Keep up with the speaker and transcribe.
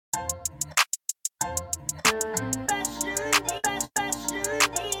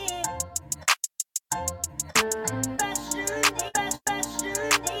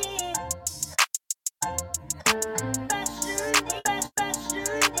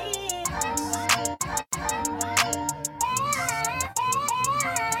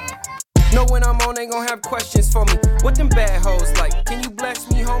when I'm on, they gon' have questions for me. What them bad hoes like? Can you bless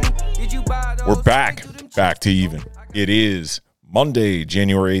me, homie? Did you buy those? We're back to even. It is Monday,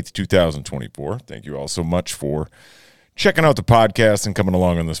 January 8th, 2024. Thank you all so much for checking out the podcast and coming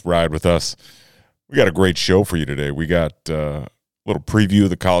along on this ride with us. We got a great show for you today. We got a little preview of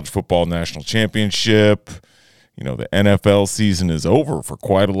the College Football National Championship. You know, the NFL season is over for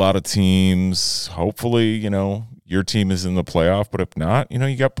quite a lot of teams. Hopefully, you know, your team is in the playoff, but if not, you know,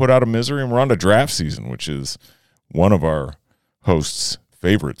 you got put out of misery, and we're on to draft season, which is one of our hosts'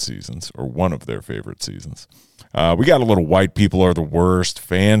 favorite seasons, or one of their favorite seasons. We got a little white people are the worst,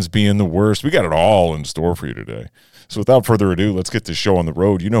 fans being the worst. We got it all in store for you today. So without further ado, let's get this show on the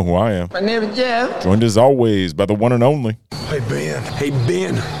road. You know who I am. My name is Jeff. Joined as always by the one and only. Hey, Ben. Hey,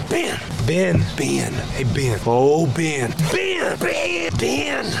 Ben. Ben. Ben. Ben. Hey, Ben. Oh, Ben. Ben. Ben.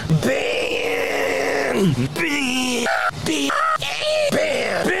 Ben. Ben. Ben. Ben.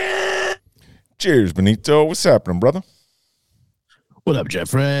 Ben. Ben. Cheers, Benito. What's happening, brother? What up,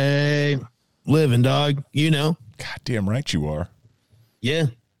 Jeffrey? Living, dog. You know. Goddamn right you are. Yeah.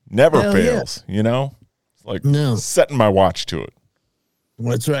 Never Hell fails, you know? It's like No. setting my watch to it.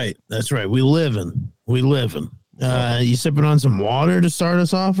 That's right. That's right. We living. You sipping on some water to start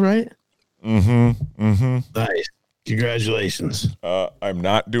us off, right? Nice. Congratulations. I'm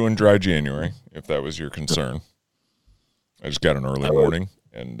not doing dry January, if that was your concern. I just got an early morning,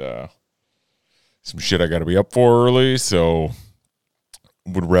 and some shit I got to be up for early, so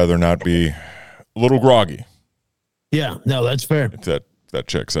would rather not be a little groggy. Yeah, no, that's fair. If that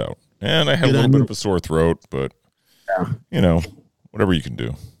checks out. And I had a little bit of a sore throat, but, you know, whatever you can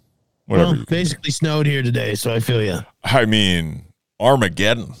do. Whatever. Well, basically snowed here today, so I feel you. I mean,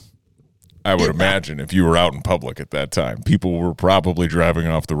 Armageddon, I would imagine, if you were out in public at that time. People were probably driving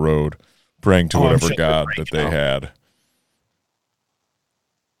off the road, praying to whatever God that they had.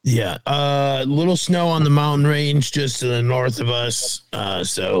 Yeah, little snow on the mountain range just to the north of us.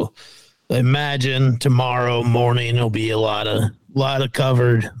 So imagine tomorrow morning it'll be a lot of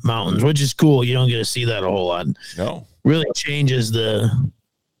covered mountains, which is cool. You don't get to see that a whole lot. No, really changes the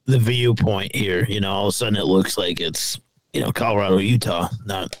viewpoint here. You know, all of a sudden it looks like it's, you know, Colorado, Utah,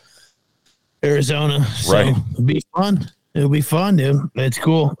 not Arizona. So right. It'll be fun. It'll be fun, dude. It's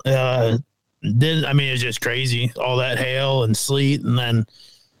cool. It's just crazy. All that hail and sleet, and then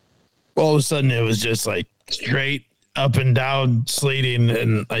all of a sudden it was just like straight up and down sleeting.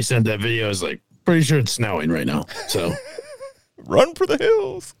 And I sent that video. I was like, pretty sure it's snowing right now. So run for the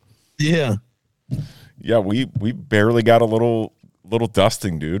hills. Yeah. Yeah, we barely got a little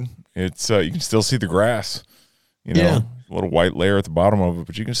dusting, dude. It's you can still see the grass. You know, a little white layer at the bottom of it,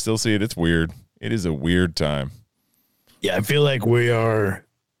 but you can still see it. It's weird. It is a weird time. Yeah, I feel like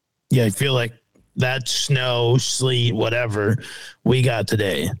I feel like that snow, sleet, whatever we got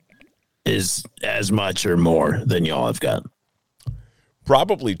today is as much or more than y'all have got.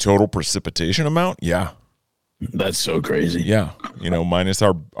 Probably total precipitation amount. Yeah. That's so crazy. Yeah. You know, minus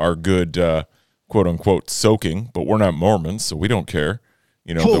our good quote unquote soaking, but we're not Mormons, so we don't care.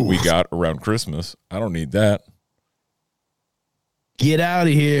 You know, that we got around Christmas. I don't need that. Get out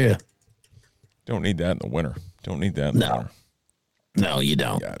of here. Don't need that in the winter. Don't need that in the winter. No, you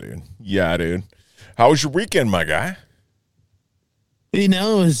don't. Yeah, dude. How was your weekend, my guy? You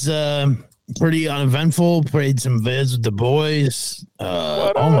know, it was pretty uneventful. Played some vids with the boys.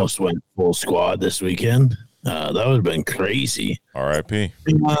 Almost went full squad this weekend. That would have been crazy. R.I.P.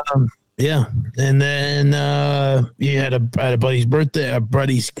 Yeah, and then you had a buddy's birthday, a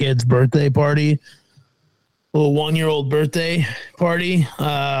buddy's kid's birthday party, a little 1-year-old birthday party.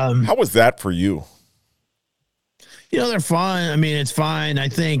 How was that for you? You know, they're fun. I mean, it's fine. I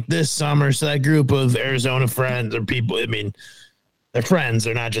think this summer, so that group of Arizona friends or people, I mean, they're friends.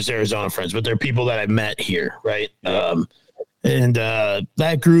 They're not just Arizona friends, but they're people that I met here, right? And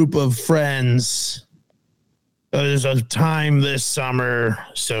that group of friends, there's a time this summer.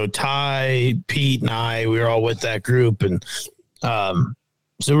 So Ty, Pete, and I, we were all with that group. And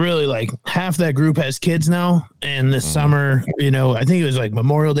so really, like, half that group has kids now. And this summer, you know, I think it was like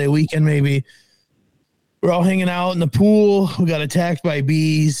Memorial Day weekend, maybe. We're all hanging out in the pool. We got attacked by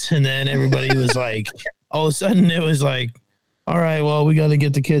bees. And then everybody was like, all of a sudden it was like, all right, well, we got to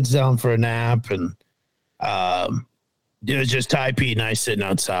get the kids down for a nap. And it was just Ty, Pete, and I sitting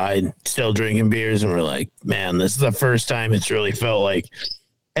outside, still drinking beers. And we're like, man, this is the first time it's really felt like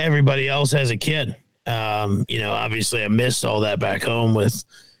everybody else has a kid. You know, obviously I missed all that back home with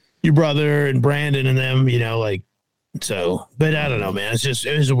your brother and Brandon and them, you know, like, so, but I don't know, man.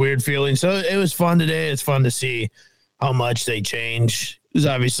 It was a weird feeling. So it was fun today. It's fun to see how much they change. Because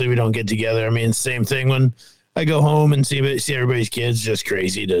obviously we don't get together. I mean, same thing when I go home and see everybody's kids. Just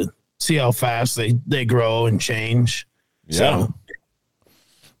crazy to see how fast they grow and change. Yeah. So,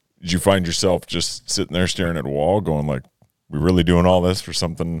 did you find yourself just sitting there staring at a wall going like, we really doing all this for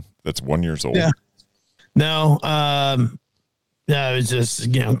something that's 1 year old? yeah. No, it was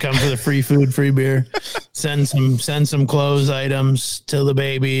just, come for the free food, free beer, send some clothes items to the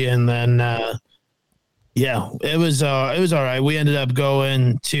baby. And then, it was all right. We ended up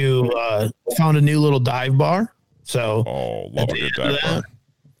going to, found a new little dive bar. So, love a good dive bar.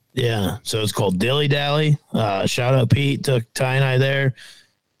 Yeah. So it's called Dilly Dally. Shout out Pete, took Ty and I there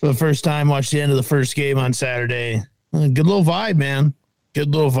for the first time, watched the end of the first game on Saturday. Good little vibe, man.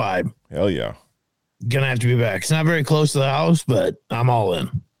 Good little vibe. Hell yeah. Gonna have to be back. It's not very close to the house, but I'm all in.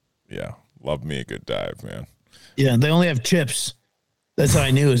 Yeah. Love me a good dive, man. Yeah. They only have chips. That's how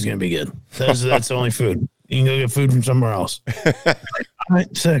I knew it was going to be good. That's the only food. You can go get food from somewhere else. All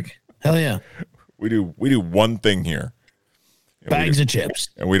right. Sick. Hell yeah. We do one thing here. Bags of chips.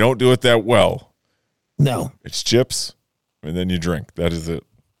 And we don't do it that well. No. It's chips, and then you drink. That is it.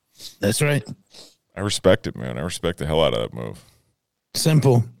 That's right. I respect it, man. I respect the hell out of that move.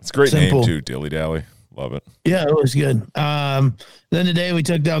 Simple. It's a great Simple name, too. Dilly Dally. Love it. Yeah, it was good. Then today we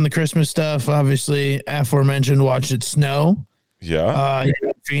took down the Christmas stuff. Obviously, aforementioned, watched it snow. Yeah.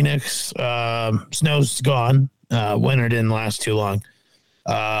 Phoenix. Snow's gone. Winter didn't last too long.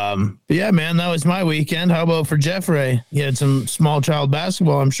 But yeah, man, that was my weekend. How about for Jeffrey? You had some small child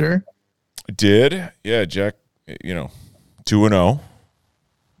basketball, I'm sure. Did. Yeah, Jack, 2-0.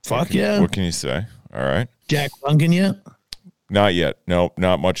 Fuck yeah. What can you say? All right. Jack Duncan yet? Not yet. No,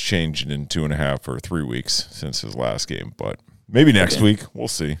 not much changed in 2.5 or 3 weeks since his last game, but maybe next week. We'll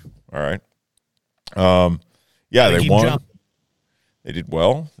see. All right. Yeah, they won. Jumping. They did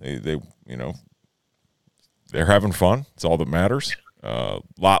well. They they're having fun. It's all that matters. A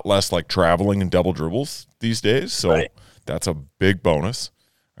lot less like traveling and double dribbles these days, so that's a big bonus.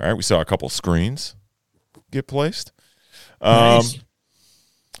 All right, we saw a couple screens get placed. Nice.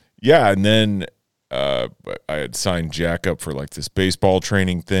 Yeah, and then I had signed Jack up for like this baseball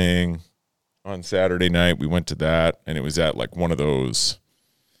training thing on Saturday night. We went to that, and it was at like one of those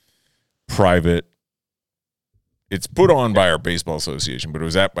private. It's put on by our baseball association, but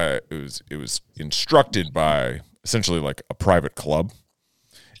it was instructed by essentially like a private club.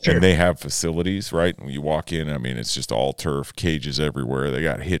 Sure. And they have facilities, right? And when you walk in, I mean, it's just all turf, cages everywhere. They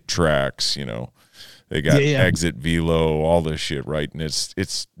got hit tracks, They got exit velo, all this shit, right? And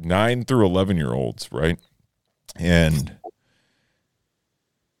it's 9 through 11-year-olds, right? And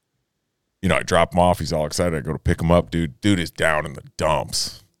I drop him off. He's all excited. I go to pick him up, dude. Dude is down in the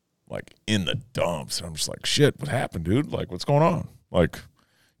dumps, like in the dumps. And I'm just like, shit, what happened, dude? Like, what's going on? Like,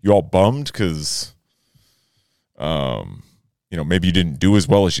 you all bummed because, maybe you didn't do as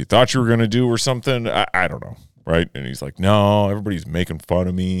well as you thought you were going to do or something. I don't know, right? And he's like, no, everybody's making fun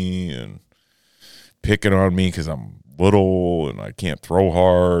of me and picking on me because I'm little and I can't throw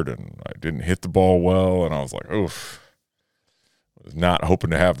hard and I didn't hit the ball well. And I was like, oof, I was not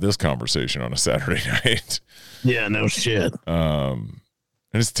hoping to have this conversation on a Saturday night. Yeah, no shit. And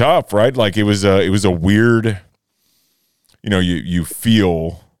it's tough, right? Like it was a weird, you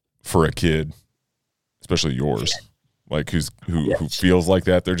feel for a kid, especially yours, like who feels like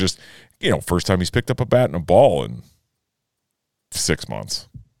that. They're just, first time he's picked up a bat and a ball in 6 months,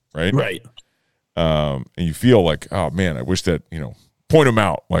 right? Right. And you feel like, oh man, I wish that, point him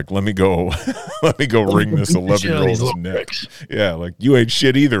out. Like, let me go ring this 11-year-old's neck. Yeah. Like you ain't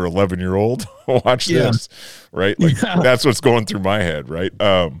shit either, 11-year-old. Watch this. Right. Like that's what's going through my head. Right.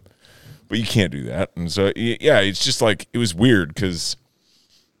 But you can't do that. And so, yeah, it's just like, it was weird because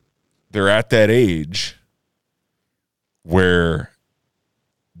they're at that age where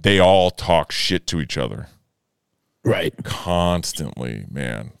they all talk shit to each other. Right. Constantly,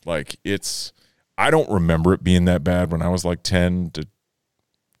 man. Like I don't remember it being that bad when I was like 10 to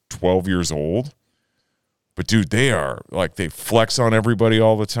 12 years old. But, dude, they flex on everybody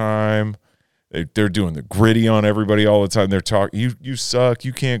all the time. They're doing the gritty on everybody all the time. They're talking, you suck,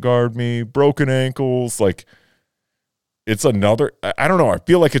 you can't guard me, broken ankles. Like, it's another, I don't know, I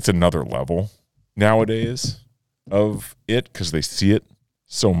feel like it's another level nowadays of it because they see it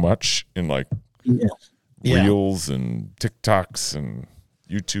so much in, like, Reels and TikToks and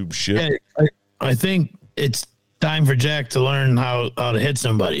YouTube shit. Yeah, I think it's time for Jack to learn how to hit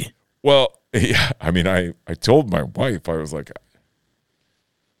somebody. Well, yeah, I mean, I told my wife, I was like,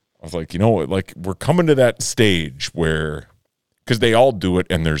 like we're coming to that stage where, because they all do it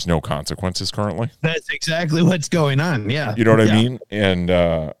and there's no consequences currently. That's exactly what's going on. Yeah. You know what I mean? And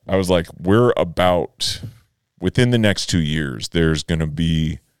I was like, we're about, within the next 2 years, there's going to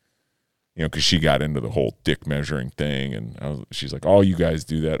be you know, because she got into the whole dick measuring thing, and she's like, "Oh, you guys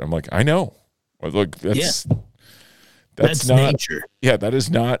do that." I'm like, "I know." Look, that's not nature. Yeah, that is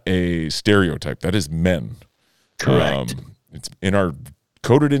not a stereotype. That is men. Correct. It's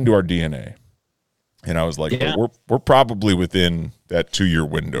coded into our DNA. And I was like, we're probably within that 2-year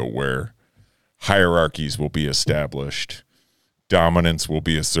window where hierarchies will be established, dominance will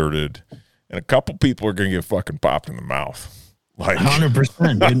be asserted, and a couple people are going to get fucking popped in the mouth. Like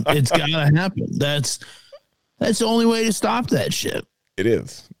 100%. It's got to happen. That's the only way to stop that shit. It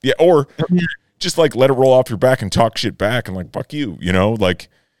is. Yeah, or just like let it roll off your back and talk shit back and like, fuck you, you know, like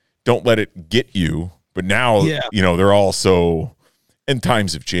don't let it get you. But now, you know, they're all so, and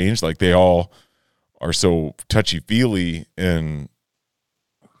times have changed. Like they all are so touchy-feely, and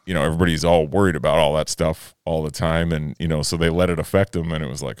you know, everybody's all worried about all that stuff all the time, and you know, so they let it affect them, and it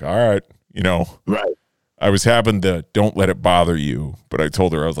was like, all right, you know, right. I was having the don't let it bother you, but I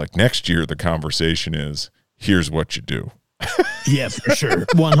told her, I was like, next year the conversation is, here's what you do. Yeah, for sure.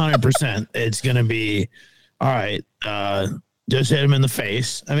 100%. It's gonna be all right. Just hit him in the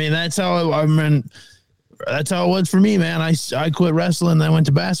face. I mean, that's how that's how it was for me, man. I quit wrestling, then I went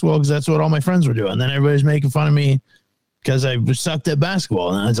to basketball because that's what all my friends were doing. Then everybody's making fun of me because I sucked at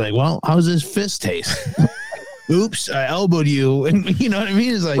basketball. And I was like, well, how's this fist taste? Oops, I elbowed you. And you know what I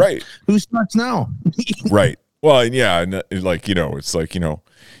mean? It's like, right. Who sucks now? Right. Well, and yeah, and like, you know, it's like, you know,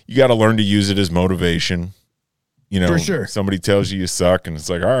 you got to learn to use it as motivation. You know, for sure. Somebody tells you suck, and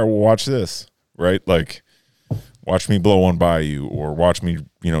it's like, all right, well, watch this, right? Like, watch me blow one by you, or watch me,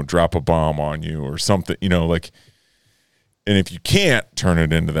 you know, drop a bomb on you or something, you know, like, and if you can't turn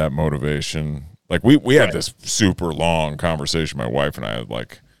it into that motivation, like we had this super long conversation, my wife and I,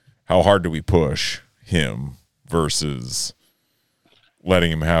 like, how hard do we push him versus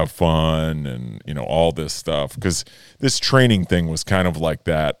letting him have fun and, you know, all this stuff. Because this training thing was kind of like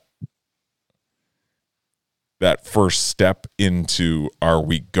that first step into, are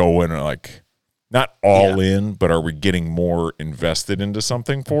we going like, not all in, but are we getting more invested into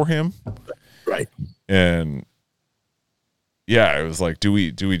something for him? Right. And yeah, it was like, do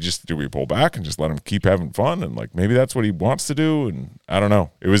we pull back and just let him keep having fun? And like, maybe that's what he wants to do. And I don't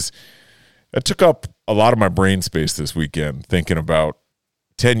know. It took up a lot of my brain space this weekend, thinking about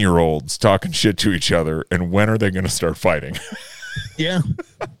 10-year-olds talking shit to each other and when are they going to start fighting? Yeah.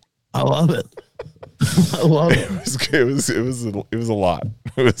 I love it. I love it. It was a lot.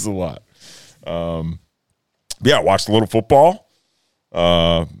 It was a lot. Yeah, watched a little football.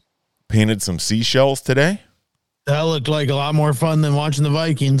 Painted some seashells today. That looked like a lot more fun than watching the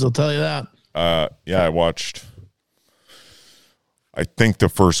Vikings, I'll tell you that. Yeah, I watched, I think, the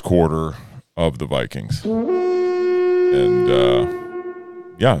first quarter of the Vikings. And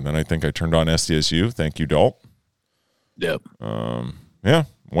yeah, and then I think I turned on SDSU. Thank you, Dalt. Yep. Yeah,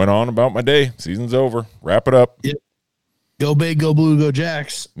 went on about my day. Season's over. Wrap it up. Yep. Go big, go blue, go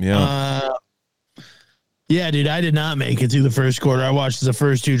Jacks. Yeah. Yeah, dude, I did not make it through the first quarter. I watched the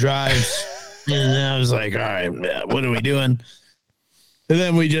first two drives, and then I was like, all right, what are we doing? And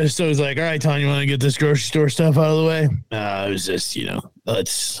then I was like, all right, Tanya, you want to get this grocery store stuff out of the way? It was just, you know,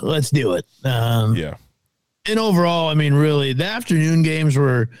 let's do it. Yeah. And overall, I mean, really, the afternoon games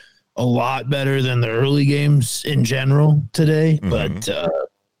were a lot better than the early games in general today. Mm-hmm. But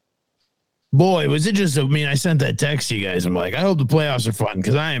boy, was it just, I mean, I sent that text to you guys. I'm like, I hope the playoffs are fun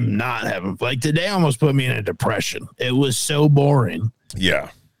because I am not having, like, today almost put me in a depression. It was so boring. Yeah.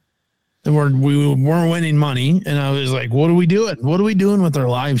 And we weren't winning money. And I was like, what are we doing? What are we doing with our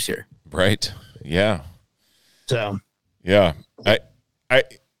lives here? Right. Yeah. So. Yeah. I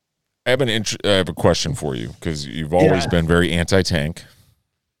have a question for you because you've always been very anti-tank.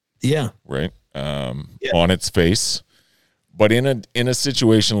 Yeah. Right. On its face. But in a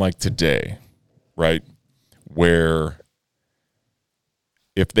situation like today, right, where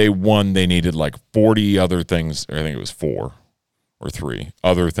if they won, they needed like 40 other things, or I think it was 4 or 3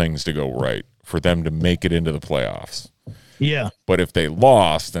 other things to go right for them to make it into the playoffs. Yeah. But if they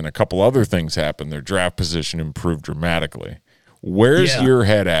lost and a couple other things happened, their draft position improved dramatically. Where's your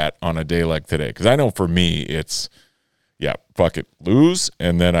head at on a day like today? Because I know for me, it's, fuck it, lose.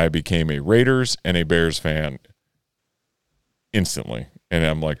 And then I became a Raiders and a Bears fan instantly. And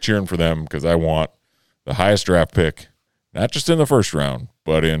I'm like cheering for them because I want the highest draft pick, not just in the first round,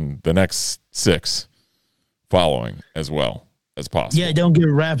 but in the next 6 following as well as possible. Yeah, don't get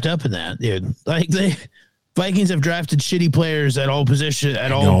wrapped up in that, dude. Like Vikings have drafted shitty players at all positions,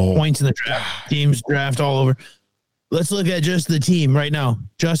 at all points in the draft. Teams draft all over. Let's look at just the team right now.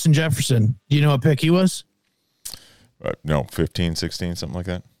 Justin Jefferson. Do you know what pick he was? No, 15, 16, something like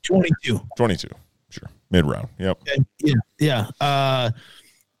that. 22. 22. Sure. Mid-round. Yep. Yeah.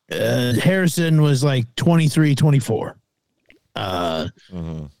 Harrison was like 23, 24.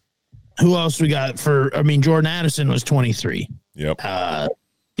 Who else we got Jordan Addison was 23. Yep.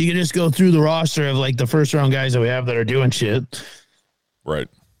 You can just go through the roster of like the first round guys that we have that are doing shit. Right.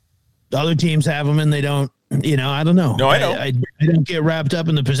 The other teams have them and they don't, I don't know. No, I know. I don't get wrapped up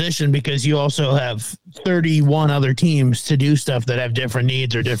in the position because you also have 31 other teams to do stuff that have different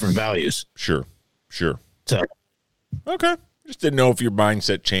needs or different values. Sure. So, okay. Just didn't know if your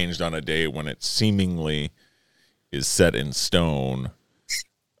mindset changed on a day when it seemingly is set in stone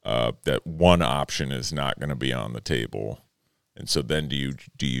that one option is not going to be on the table. And so then do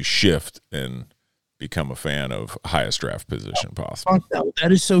you shift and become a fan of highest draft position possible? no,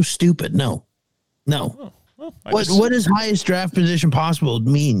 that is so stupid. No. Oh, well, What does highest draft position possible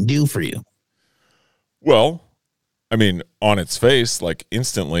do for you? Well, I mean, on its face, like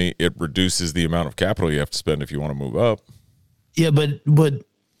instantly it reduces the amount of capital you have to spend if you want to move up. Yeah, but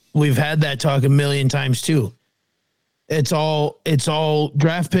we've had that talk a million times too. It's all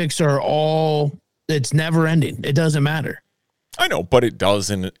draft picks are all, it's never ending. It doesn't matter. I know, but it does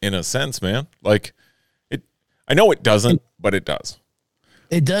in a sense, man. Like I know it doesn't, but it does.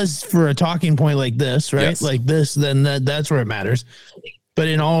 It does for a talking point like this, right? Yes. Like this, then that's where it matters. But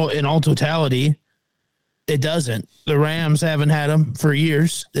in all totality, it doesn't. The Rams haven't had him for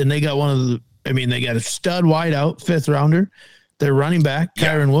years, and they got they got a stud wideout, 5th rounder. Their running back,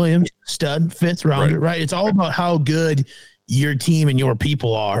 Kyron Williams, stud, 5th rounder, right? It's all about how good your team and your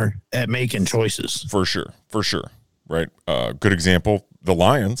people are at making choices. For sure. Right. Good example, the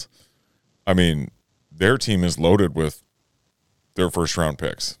Lions. I mean, their team is loaded with their first round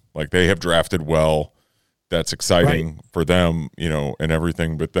picks. Like they have drafted well. That's exciting for them, and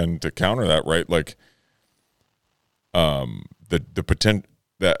everything. But then to counter that, right? Like, the potential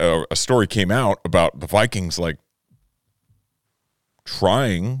that a story came out about the Vikings, like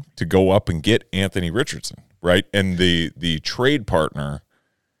trying to go up and get Anthony Richardson, right? And the trade partner.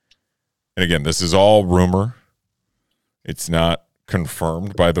 And again, this is all rumor. It's not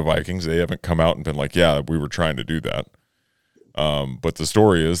confirmed by the Vikings. They haven't come out and been like, yeah, we were trying to do that. But the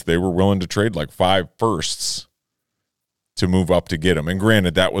story is they were willing to trade like 5 firsts to move up to get him. And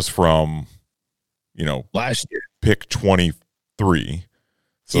granted, that was from, Last year, pick 23.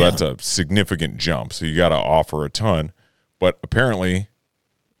 So that's a significant jump. So you got to offer a ton. But apparently,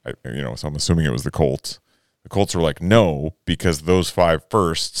 so I'm assuming it was the Colts. The Colts were like, no, because those 5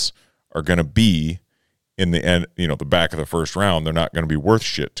 firsts are going to be in the end, the back of the first round. They're not going to be worth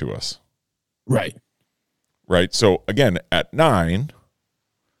shit to us. right? Right. So again, at 9,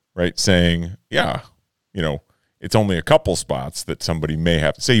 right, saying, yeah, it's only a couple spots that somebody may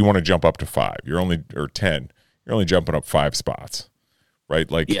have to say you want to jump up to 5. Or 10. You're only jumping up 5 spots. Right?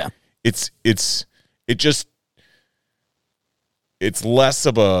 Like it's less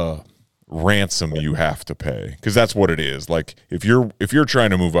of a ransom you have to pay, because that's what it is. Like if you're trying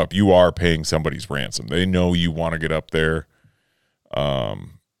to move up, you are paying somebody's ransom. They know you want to get up there, and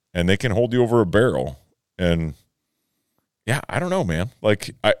they can hold you over a barrel. And yeah, I don't know, man.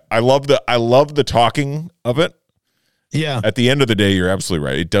 Like I love the talking of it. Yeah. At the end of the day, you're absolutely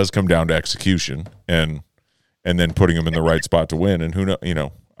right. It does come down to execution and then putting them in the right spot to win. And who know,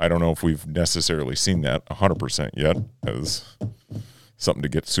 I don't know if we've necessarily seen that 100% yet as something to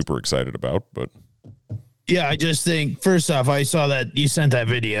get super excited about, but yeah, I just think first off, I saw that you sent that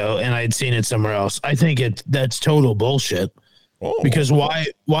video and I had seen it somewhere else. I think that's total bullshit. Because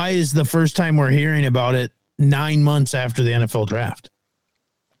why is the first time we're hearing about it 9 months after the NFL draft?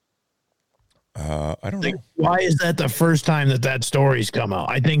 I don't know. Why is that the first time that story's come out?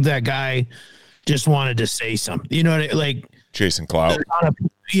 I think that guy just wanted to say something. You know what like Jason Cloud. On a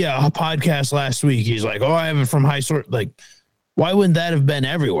podcast last week. He's like, "Oh, I have it from high source." Like, why wouldn't that have been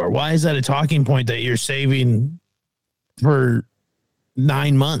everywhere? Why is that a talking point that you're saving for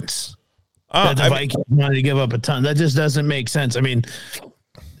 9 months? That the Vikings wanted to give up a ton. That just doesn't make sense. I mean,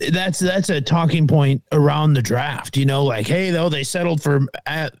 that's a talking point around the draft. Like, hey, though they've settled for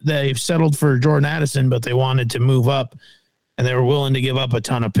Jordan Addison, but they wanted to move up, and they were willing to give up a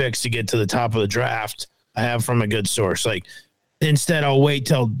ton of picks to get to the top of the draft. I have from a good source. Like, instead, I'll wait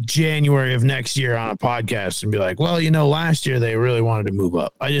till January of next year on a podcast and be like, well, last year they really wanted to move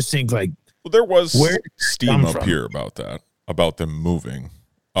up. I just think like, well, there was steam up here about that, about them moving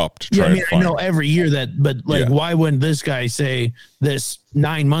up to try to find. I know every year but why wouldn't this guy say this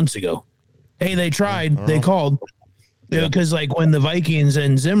 9 months ago? Hey, they tried, they called. Because like when the Vikings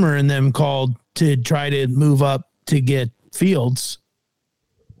and Zimmer and them called to try to move up to get Fields,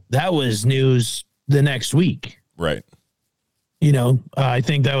 that was news the next week. Right. I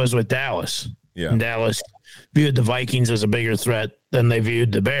think that was with Dallas. Yeah. And Dallas viewed the Vikings as a bigger threat than they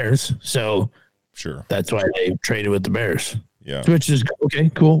viewed the Bears. So Sure. that's why they traded with the Bears. Yeah. Which is okay,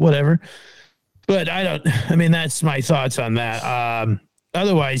 cool, whatever. But that's my thoughts on that.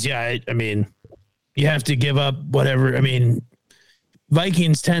 Otherwise, yeah, I mean, you have to give up whatever. I mean,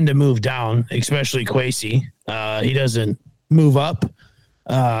 Vikings tend to move down, especially Kwesi. He doesn't move up.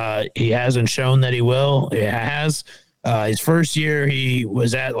 He hasn't shown that he will. He has. His first year, he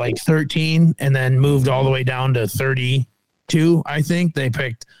was at like 13 and then moved all the way down to 32, I think. They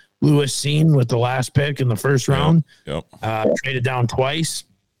picked Lewis Seen with the last pick in the first round. Yep. Traded down twice.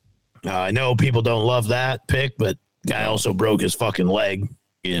 I know people don't love that pick, but guy also broke his fucking leg,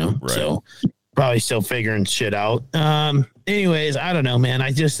 Right. So probably still figuring shit out. Anyways, I don't know, man.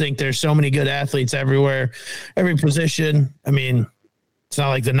 I just think there's so many good athletes everywhere, every position. I mean, it's not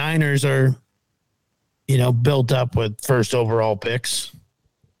like the Niners are, built up with first overall picks.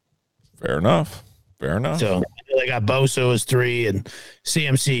 Fair enough. So they got Bosa as 3 and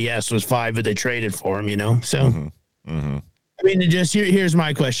CMC, yes, was 5, but they traded for him, So, I mean, here's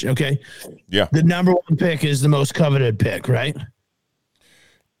my question, okay? Yeah. The number 1 pick is the most coveted pick, right?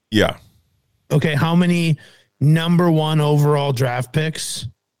 Yeah. Okay, how many number 1 overall draft picks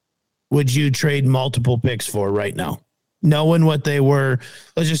would you trade multiple picks for right now? Knowing what they were,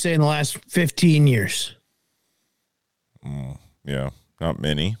 let's just say in the last 15 years. Yeah. Not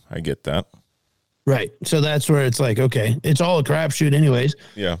many. I get that. Right. So that's where it's like, okay, it's all a crapshoot anyways.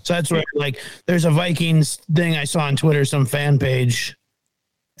 Yeah. So that's where, like, there's a Vikings thing I saw on Twitter, some fan page,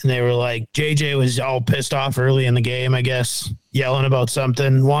 and they were like, JJ was all pissed off early in the game, I guess, yelling about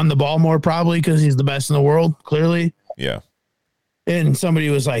something. Won the ball more probably because he's the best in the world, clearly. Yeah. And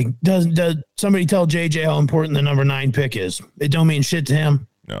somebody was like, does somebody tell JJ how important the number 9 pick is? It don't mean shit to him.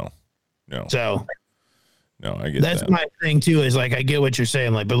 No. So No, I get that's that. my thing too, is like, I get what you're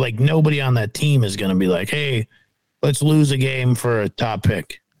saying, like, but like nobody on that team is going to be like, hey, let's lose a game for a top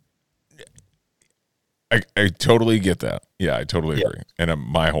pick. I totally get that. Yeah, I totally agree. And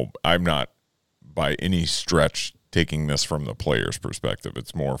I'm not by any stretch taking this from the player's perspective.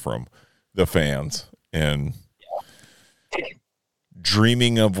 It's more from the fans and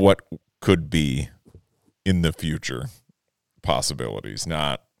dreaming of what could be in the future possibilities.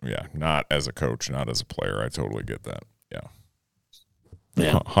 Not as a coach, not as a player. I totally get that. Yeah.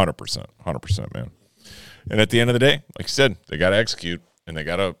 100%, man. And at the end of the day, like I said, they got to execute and they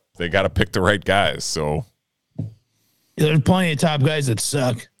got to pick the right guys. So there's plenty of top guys that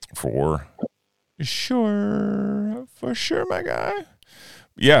suck. For sure, my guy.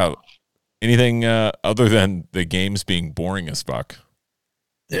 Yeah. Anything other than the games being boring as fuck.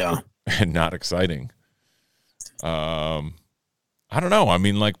 Yeah. And not exciting. I don't know. I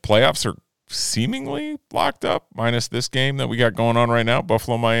mean, like, playoffs are seemingly locked up, minus this game that we got going on right now,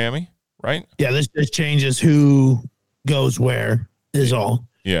 Buffalo, Miami, right? Yeah, this just changes who goes where is all.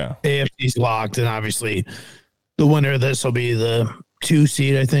 Yeah. AFC's locked, and obviously the winner of this will be the 2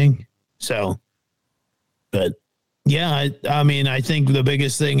 seed, I think. So, but yeah, I mean, I think the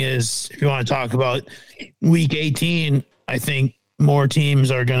biggest thing is, if you want to talk about week 18, I think more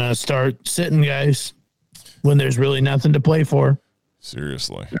teams are going to start sitting guys when there's really nothing to play for.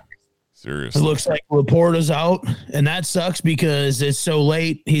 Seriously. It looks like Laporta's out, and that sucks because it's so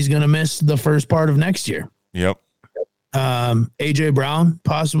late. He's going to miss the first part of next year. Yep. AJ Brown,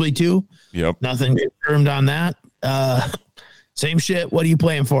 possibly too. Yep. Nothing confirmed on that. Same shit. What are you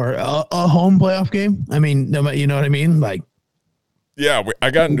playing for? A home playoff game? I mean, no, you know what I mean? Like, yeah, we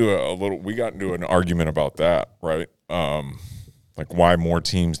got into an argument about that, right? Like why more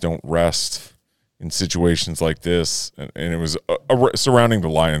teams don't rest in situations like this, and it was surrounding the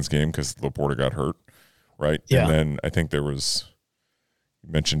Lions game because Laporta got hurt, right? Yeah. And then I think you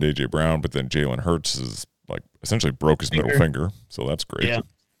mentioned AJ Brown, but then Jalen Hurts is like essentially broke his middle finger, so that's great. Yeah.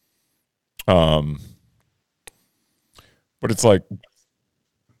 But it's like,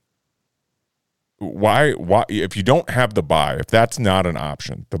 why if you don't have the bye, if that's not an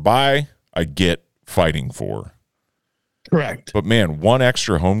option, the bye I get fighting for. Correct. But man, one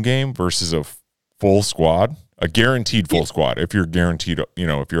extra home game versus a full squad, a guaranteed full squad. If you're guaranteed,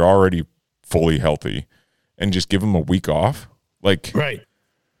 if you're already fully healthy, and just give them a week off, like, right?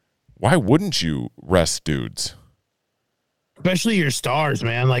 Why wouldn't you rest dudes? Especially your stars,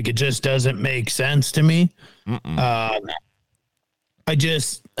 man. Like, it just doesn't make sense to me. Obviously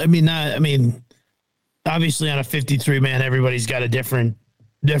on a 53-man, everybody's got a different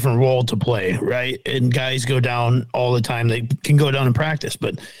role to play, right? And guys go down all the time. They can go down in practice,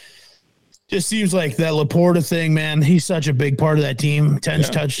 but just seems like that Laporta thing, man, he's such a big part of that team. 10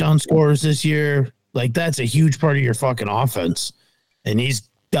 touchdown scores this year. Like, that's a huge part of your fucking offense. And he's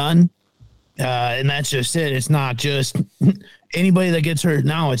done. And that's just it. It's not just anybody that gets hurt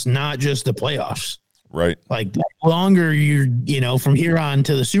now. It's not just the playoffs. Right. Like the longer from here on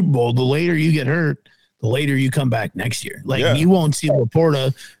to the Super Bowl, the later you get hurt, the later you come back next year. Like you won't see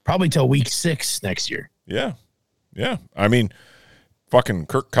Laporta probably till week 6 next year. Yeah. Yeah. I mean, fucking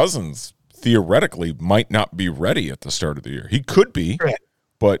Kirk Cousins theoretically might not be ready at the start of the year. He could be,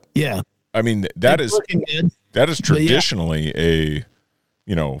 but yeah. I mean, that is traditionally a,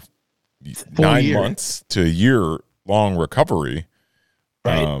 9 months to a year long recovery.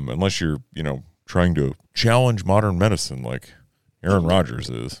 Right. Unless you're, trying to challenge modern medicine like Aaron Rodgers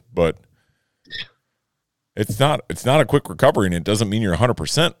is, but it's not a quick recovery, and it doesn't mean you're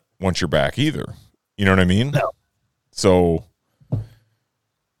 100% once you're back either. You know what I mean? No. So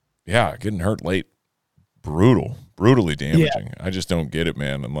yeah, getting hurt late, brutally damaging. Yeah. I just don't get it,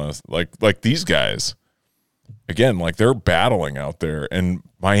 man, unless like these guys, again, like they're battling out there. And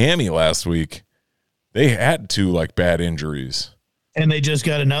Miami last week, they had 2 bad injuries. And they just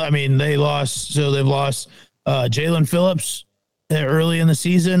got another. I mean, they've lost Jalen Phillips early in the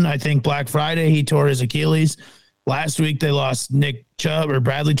season. I think Black Friday, he tore his Achilles. Last week, they lost Bradley Chubb,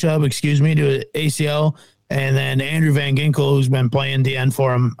 to ACL. And then Andrew Van Ginkel, who's been playing DN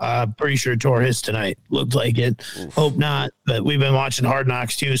for him, pretty sure tore his tonight. Looked like it. Oof. Hope not. But we've been watching Hard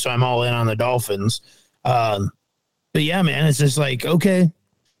Knocks too, so I'm all in on the Dolphins. But yeah, man, it's just like, okay,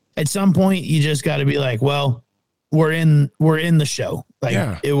 at some point you just got to be like, well, we're in the show.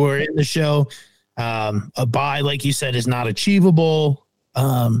 We're in the show. A bye, like you said, is not achievable.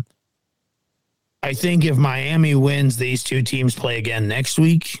 I think if Miami wins, these 2 teams play again next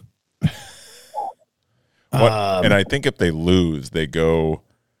week. And I think if they lose, they go.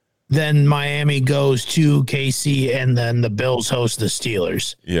 Then Miami goes to KC, and then the Bills host the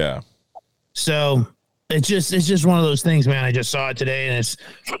Steelers. Yeah. So it's just one of those things, man. I just saw it today, and it's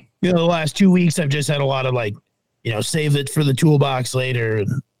the last 2 weeks I've just had a lot of save it for the toolbox later.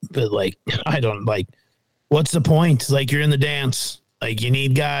 But I don't what's the point? You're in the dance. You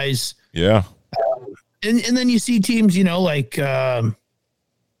need guys. Yeah. And then you see teams,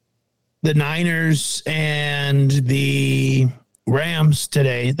 the Niners and the Rams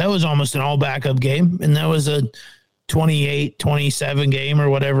today. That was almost an all backup game. And that was a 28-27 game or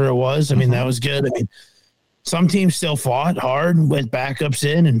whatever it was. I mean, that was good. I mean, some teams still fought hard with backups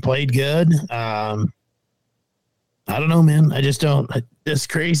in and played good. I don't know, man. I just don't. It's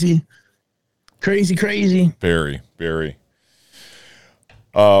crazy. Very, very.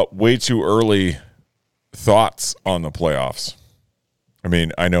 Way too early thoughts on the playoffs. I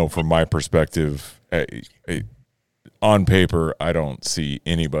mean, I know from my perspective, on paper, I don't see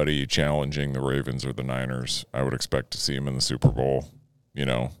anybody challenging the Ravens or the Niners. I would expect to see them in the Super Bowl.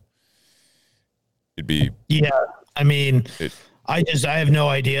 It'd be. Yeah, I mean, I have no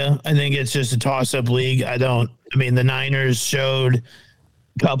idea. I think it's just a toss-up league. The Niners showed a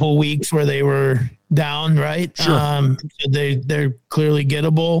couple weeks where they were down, right? Sure. So they're clearly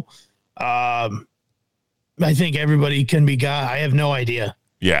gettable. I think everybody can be got. I have no idea.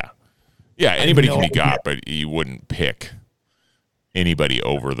 Yeah. Yeah, anybody can be got, but you wouldn't pick anybody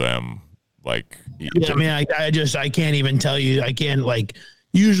over them. I can't even tell you. I can't,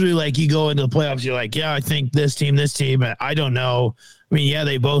 usually, you go into the playoffs, you're like, yeah, I think this team. I don't know. I mean, yeah,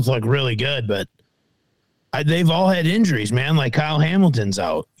 they both look really good, but they've all had injuries, man. Like Kyle Hamilton's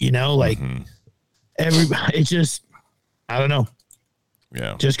out, everybody. It's just, I don't know.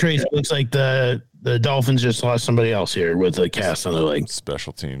 Yeah. Just crazy. It looks like the Dolphins just lost somebody else here with a cast on their leg.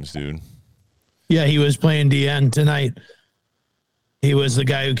 Special teams, dude. Yeah, he was playing DN tonight. He was the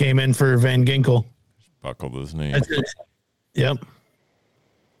guy who came in for Van Ginkel. Buckled his knee. Yep.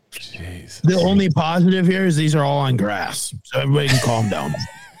 Jesus. The only positive here is these are all on grass, so everybody can calm down.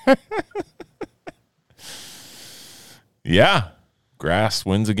 Yeah. Grass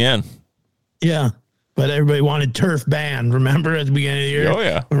wins again. Yeah. But everybody wanted turf ban. Remember at the beginning of the year? Oh,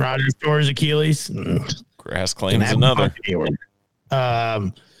 yeah. When Rodgers tore his Achilles? Grass claims another.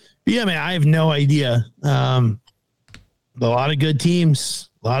 Yeah, man, I have no idea. A lot of good teams.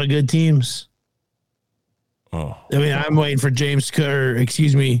 Oh. I mean, I'm waiting for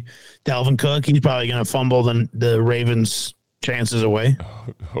Dalvin Cook. He's probably going to fumble the Ravens' chances away.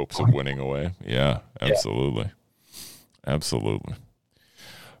 Hopes of winning away. Yeah, absolutely. Yeah. Absolutely.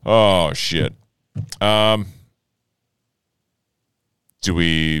 Oh, shit. Do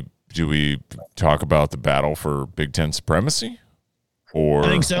we talk about the battle for Big Ten supremacy? Or I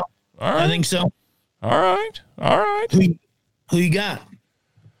think so. All right. I think so. All right. Who you got?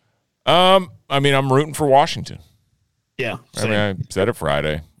 I'm rooting for Washington. Yeah. Same. I said it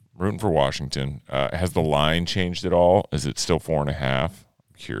Friday. I'm rooting for Washington. Has the line changed at all? Is it still 4.5? I'm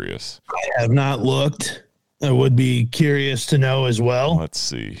curious. I have not looked. I would be curious to know as well. Let's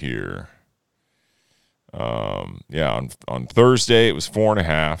see here. On Thursday it was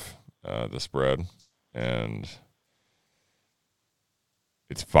 4.5, the spread, and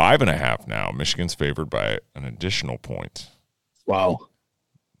it's 5.5 now. Michigan's favored by an additional point. Wow.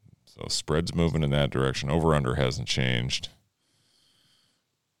 So spread's moving in that direction. Over-under hasn't changed.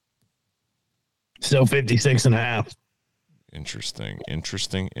 Still 56.5. Interesting.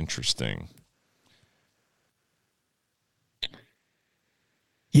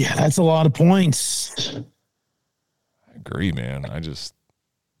 Yeah, that's a lot of points. I agree, man. I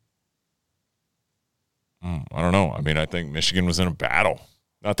don't know. I mean, I think Michigan was in a battle.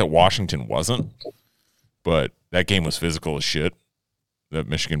 Not that Washington wasn't, but that game was physical as shit. That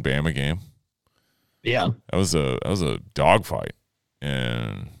Michigan-Bama game. Yeah. That was a dogfight.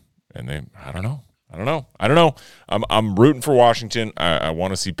 And they, I don't know. I'm rooting for Washington. I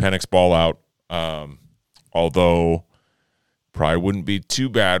want to see Penix ball out. Although probably wouldn't be too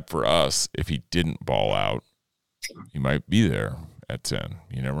bad for us if he didn't ball out. He might be there at 10.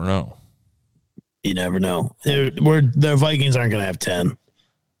 You never know. The Vikings aren't going to have 10.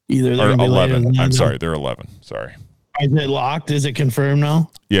 Either they're 11. I'm sorry, they're 11. Sorry. Is it locked? Is it confirmed now?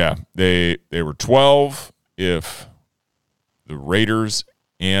 Yeah, they were 12 if the Raiders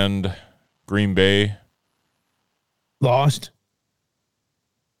and Green Bay lost.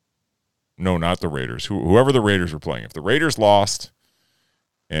 No, not the Raiders. Whoever the Raiders were playing. If the Raiders lost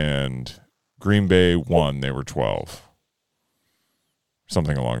and Green Bay won, they were 12.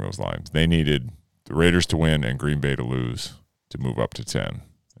 Something along those lines. They needed the Raiders to win and Green Bay to lose to move up to 10.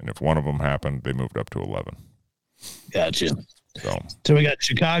 And if one of them happened, they moved up to 11. Gotcha. So we got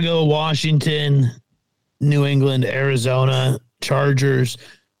Chicago, Washington, New England, Arizona, Chargers,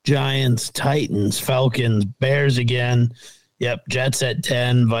 Giants, Titans, Falcons, Bears again. Yep, Jets at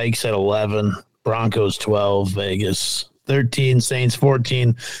 10, Vikes at 11, Broncos 12, Vegas 13, Saints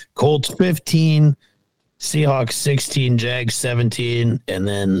 14, Colts 15, Seahawks 16, Jags 17, and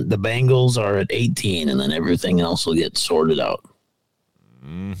then the Bengals are at 18, and then everything else will get sorted out.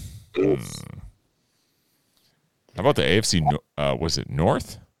 How about the AFC? Was it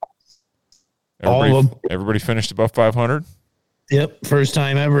North? All of them. Everybody finished above 500? Yep, first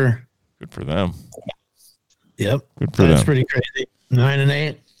time ever. Good for them. Yep. Good for them. That's pretty crazy.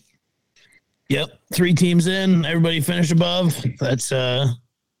 9-8. Yep. 3 teams in. Everybody finished above. That's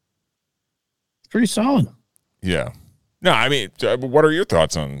pretty solid. Yeah. No, I mean, what are your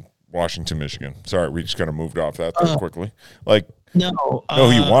thoughts on Washington, Michigan? Sorry, we just kind of moved off that there quickly. Like, no,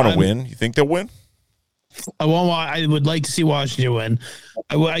 you want to win? You think they'll win? I would like to see Washington win.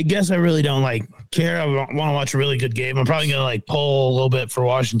 I guess I really don't care. I want to watch a really good game. I'm probably gonna pull a little bit for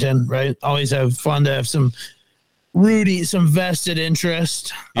Washington. Right? Always have fun to have some vested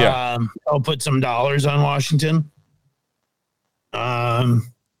interest. Yeah. I'll put some dollars on Washington.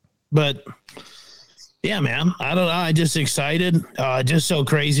 But yeah, man, I don't know. I just excited. Just so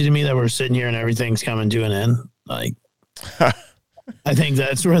crazy to me that we're sitting here and everything's coming to an end. I think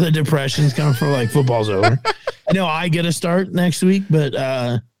that's where the depression's coming from. Football's over. I know I get a start next week,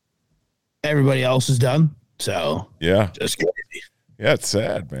 but everybody else is done. So yeah, just crazy. Yeah, it's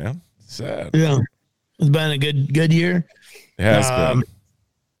sad, man. Sad. Yeah, it's been a good year. It has been.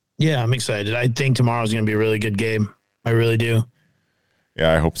 Yeah, I'm excited. I think tomorrow's going to be a really good game. I really do.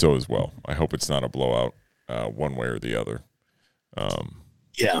 Yeah, I hope so as well. I hope it's not a blowout one way or the other.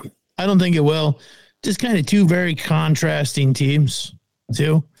 Yeah, I don't think it will. Just kind of 2 very contrasting teams,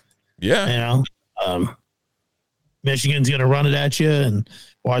 too. Yeah. Michigan's going to run it at you, and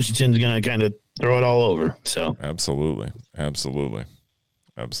Washington's going to kind of throw it all over. So Absolutely.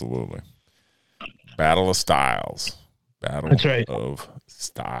 Battle of styles. That's right. Of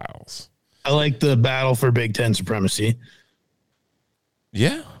styles. I like the battle for Big Ten supremacy.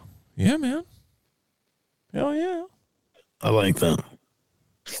 Yeah. Yeah, man. Hell yeah. I like that.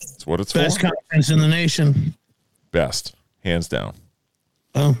 That's what it's Best for. conference in the nation. Best. Hands down.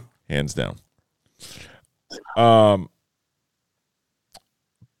 Oh. Hands down.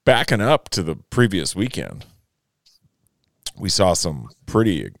 Backing up to the previous weekend, we saw some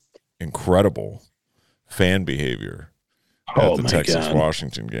pretty incredible fan behavior at the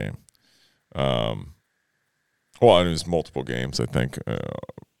Texas-Washington game. Well, it was multiple games, I think.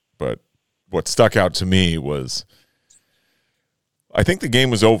 But what stuck out to me was I think the game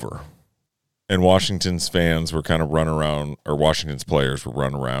was over, and Washington's fans were kind of running around, or Washington's players were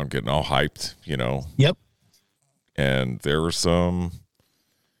running around getting all hyped, Yep. And there were some,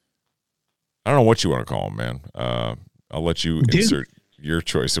 I don't know what you want to call them, man. I'll let you insert your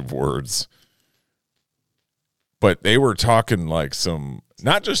choice of words. But they were talking some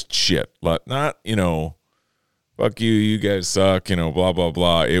Not just shit, not, fuck you, you guys suck, blah, blah,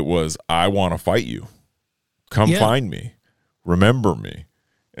 blah. It was, I want to fight you. Come find me. Remember me.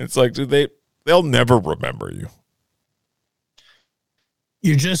 And it's like, dude, they'll never remember you.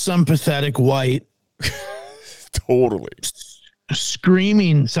 You're just some pathetic white. Totally.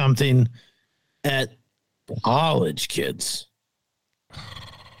 Screaming something at college kids.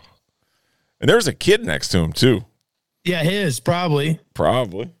 And there's a kid next to him, too. Yeah, his, probably.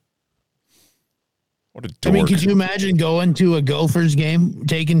 Probably. What a dork. I mean, could you imagine going to a Gophers game,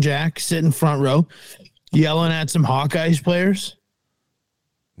 taking Jack, sitting front row, yelling at some Hawkeyes players?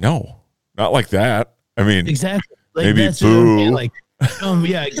 No, not like that. I mean, exactly. Like, maybe boo. Like,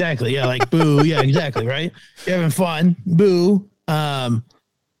 yeah, exactly. Yeah, like boo. Yeah, exactly. Right. You're having fun. Boo.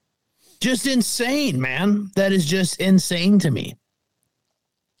 Just insane, man. That is just insane to me.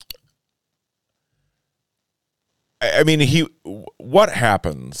 I mean, what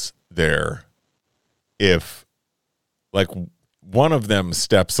happens there if, like, one of them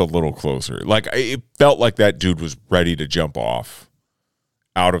steps a little closer? Like, it felt like that dude was ready to jump off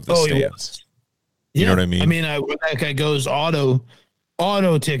out of the stands. You know what I mean? I mean, that guy goes auto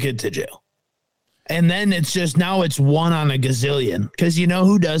ticket to jail. And then it's just, now it's one on a gazillion. Because you know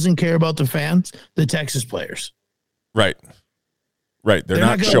who doesn't care about the fans? The Texas players. Right. They're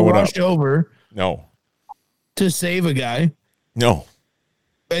not showing up. Over. No. To save a guy. No.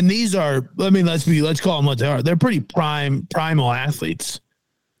 And these are, let's call them what they are. They're pretty primal athletes.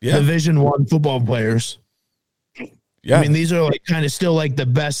 Yeah. Division I football players. Yeah. I mean, these are like kind of still like the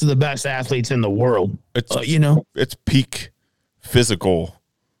best of the best athletes in the world. It's, it's peak physical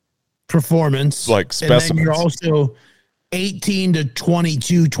performance. Like specimens. And then you're also 18 to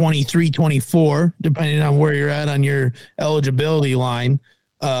 22, 23, 24, depending on where you're at on your eligibility line.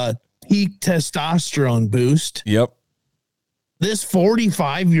 Peak testosterone boost. Yep. This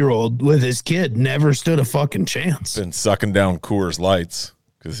 45-year-old with his kid never stood a fucking chance. Been sucking down Coors Lights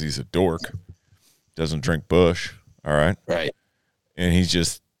because he's a dork. Doesn't drink Busch. All right. Right. And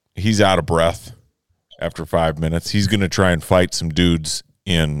he's out of breath after 5 minutes. He's going to try and fight some dudes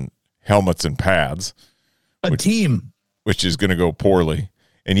in helmets and pads. Team. Which is going to go poorly.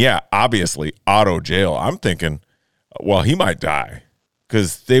 And yeah, obviously, auto jail. I'm thinking, well, he might die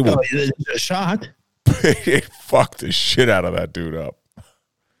because they will. There's a shot. They fuck the shit out of that dude up.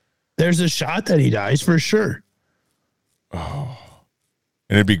 There's a shot that he dies for sure. Oh.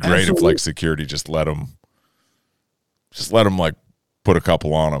 And it'd be great if, like, security just let him like put a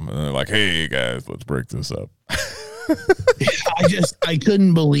couple on him and they're like, hey guys, let's break this up. I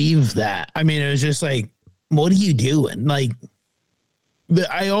couldn't believe that. I mean, it was just like, what are you doing? Like,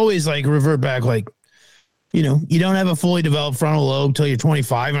 I always like revert back, like, you don't have a fully developed frontal lobe till you're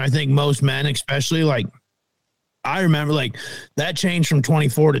 25. And I think most men, especially, like, I remember like that changed from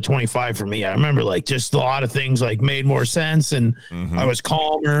 24 to 25 for me. I remember like just a lot of things like made more sense and I was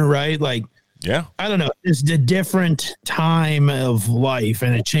calmer, right? Like, yeah, I don't know. It's a different time of life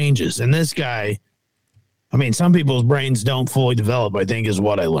and it changes. And this guy, I mean, some people's brains don't fully develop, I think, is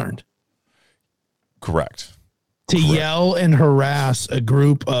what I learned. Correct. To yell and harass a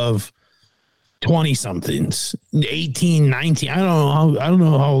group of 20-somethings, 18, 19. I don't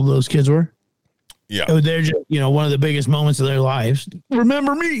know how old those kids were. Yeah. They're just, one of the biggest moments of their lives.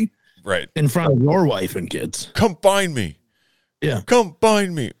 Remember me. Right. In front of your wife and kids. Come find me. Yeah. Come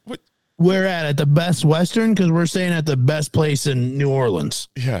find me. What? We're at the Best Western because we're staying at the best place in New Orleans.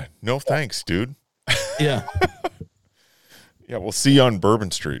 Yeah. No thanks, dude. Yeah. Yeah. We'll see you on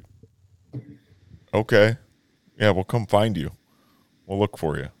Bourbon Street. Okay. Yeah. We'll come find you. We'll look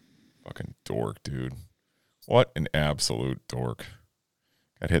for you. Fucking dork, dude. What an absolute dork.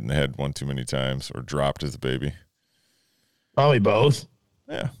 Got hit in the head one too many times or dropped as a baby. Probably both.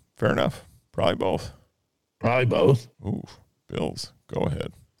 Yeah. Fair enough. Probably both. Ooh. Bills. Go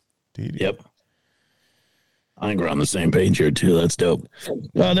ahead. DD. Yep. I think we're on the same page here, too. That's dope.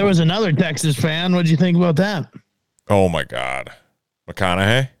 There was another Texas fan. What'd you think about that? Oh, my God.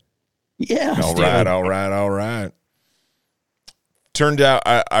 McConaughey? Yeah. All right. Turned out,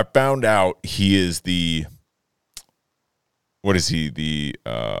 I found out he is what is he?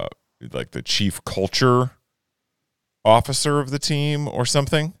 Like the chief culture officer of the team or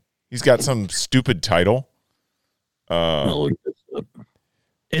something? He's got some stupid title. Is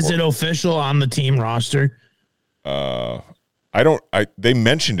it official on the team roster? They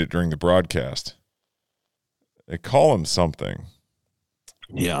mentioned it during the broadcast. They call him something.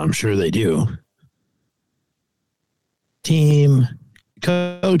 Yeah, I'm sure they do. Team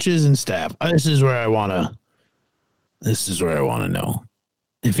coaches and staff. This is where I want to know.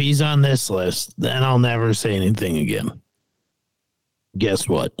 If he's on this list, then I'll never say anything again. Guess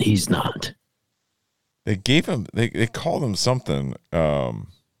what? He's not. They gave him, they called him something.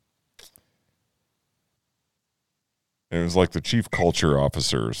 It was like the chief culture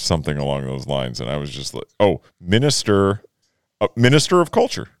officer or something along those lines. And I was just like, oh, minister of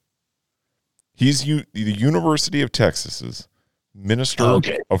culture. He's the University of Texas's minister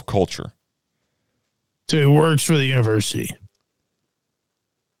of culture. So he works for the university,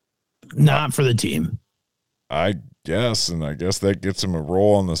 not for the team. I guess, and I guess that gets him a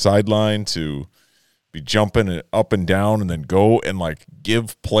role on the sideline to be jumping up and down and then go and like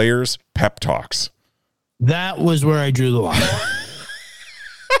give players pep talks. That was where I drew the line.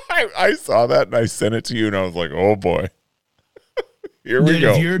 I saw that and I sent it to you and I was like, oh boy. Here we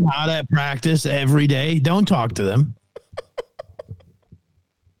go. If you're not at practice every day, don't talk to them.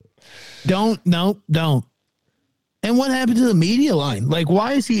 Don't. And what happened to the media line? Like,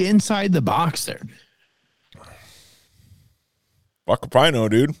 why is he inside the box there? Fuck if I know,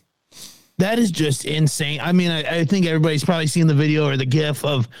 dude. That is just insane. I mean, I think everybody's probably seen the video or the GIF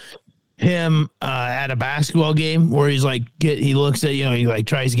of him at a basketball game where he's like, he looks at, he like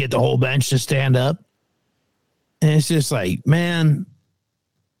tries to get the whole bench to stand up. And it's just like, man,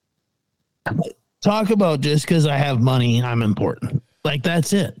 talk about just because I have money, I'm important. Like,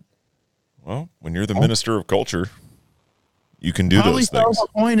 that's it. Well, when you're the minister of culture, you can do probably those things.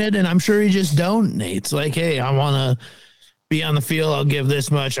 Self-appointed, and I'm sure he just donates. Like, hey, I want to be on the field. I'll give this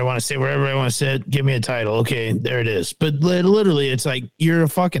much. I want to sit wherever I want to sit. Give me a title. Okay, there it is. But literally, it's like you're a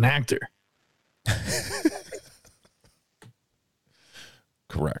fucking actor.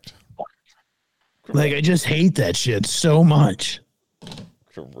 Correct. Like, I just hate that shit so much.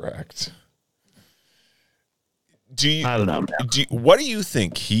 Correct. I don't know. What do you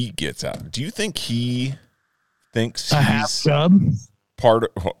think he gets out of it? Do you think he thinks a half sub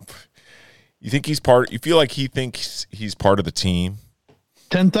part of? You think he's part? You feel like he thinks he's part of the team?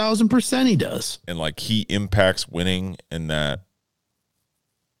 10,000% he does. And like he impacts winning, and that.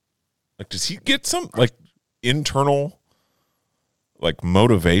 Like, does he get some like internal, like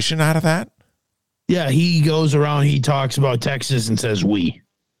motivation out of that? Yeah, he goes around. He talks about Texas and says "we,"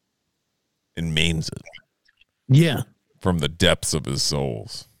 and means it. Yeah. From the depths of his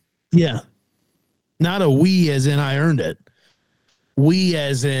souls. Yeah. Not a we as in I earned it. We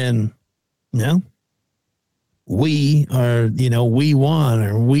as in, we are, we won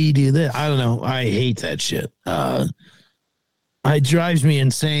or we do this. I don't know. I hate that shit. It drives me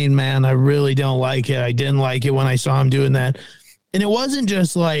insane, man. I really don't like it. I didn't like it when I saw him doing that. And it wasn't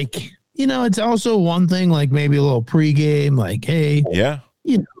just like, it's also one thing, like maybe a little pregame, like, hey, yeah,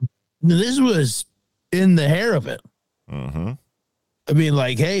 this was in the hair of it. Mm-hmm. I mean,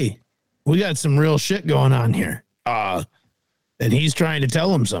 like, hey, we got some real shit going on here. And he's trying to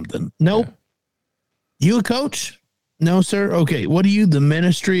tell him something. Nope. Yeah. You a coach? No, sir. Okay. What are you, the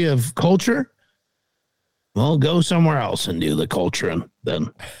Ministry of Culture? Well, go somewhere else and do the culture and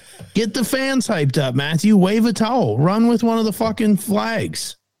then get the fans hyped up, Matthew. Wave a towel. Run with one of the fucking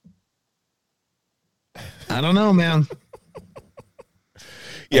flags. I don't know, man.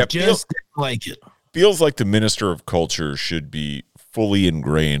 Yeah, I just didn't like it. Feels like the minister of culture should be fully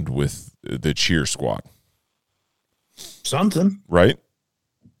ingrained with the cheer squad. Something. Right?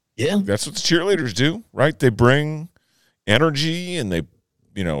 Yeah. That's what the cheerleaders do, right? They bring energy and they,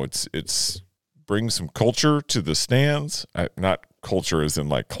 it's bring some culture to the stands. Not culture as in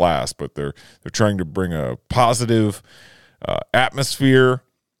like class, but they're trying to bring a positive atmosphere.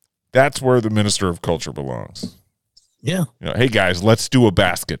 That's where the minister of culture belongs. Yeah. Hey guys, let's do a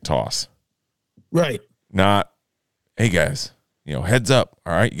basket toss. Right. Not, hey guys, heads up.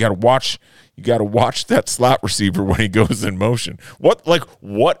 All right. You got to watch that slot receiver when he goes in motion.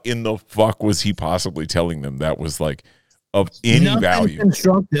 What in the fuck was he possibly telling them that was like of any value?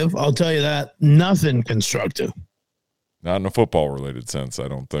 Constructive. I'll tell you that. Nothing constructive. Not in a football related sense. I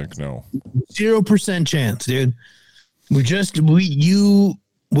don't think. No. 0% chance, dude.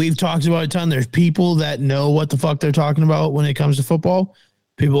 We've talked about it a ton. There's people that know what the fuck they're talking about when it comes to football.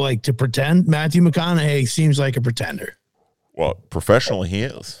 People like to pretend. Matthew McConaughey seems like a pretender. Well, professionally, he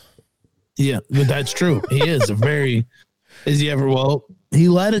is. Yeah, but that's true. He is he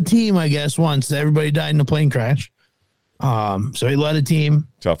led a team, I guess, once. Everybody died in a plane crash. So he led a team.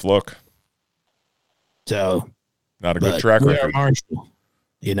 Tough look. So. Not a good track record. Marshall,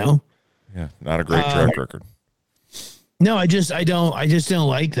 Yeah, not a great track record. No, I just don't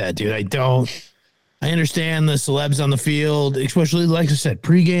like that, dude. I understand the celebs on the field, especially like I said,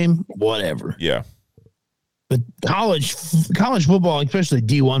 pregame, whatever. Yeah. But college football, especially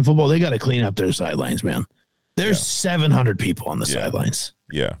D1 football, they got to clean up their sidelines, man. There's 700 people on the sidelines.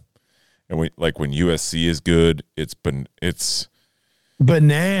 Yeah. And when USC is good, it's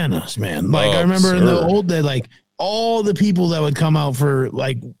bananas, man. Like I remember in the old day, like all the people that would come out for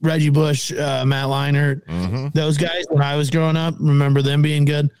like Reggie Bush, Matt Leinart, those guys when I was growing up, remember them being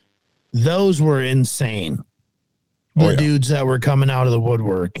good? Those were insane. The dudes that were coming out of the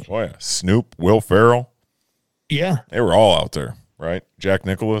woodwork. Oh, yeah. Snoop, Will Ferrell. Yeah. They were all out there, right? Jack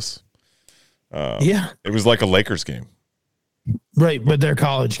Nicklaus. Yeah. It was like a Lakers game. Right, but they're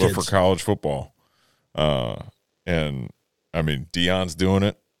college kids. For college football. And, I mean, Deion's doing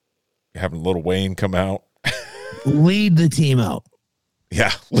it. Having Lil Wayne come out. Lead the team out.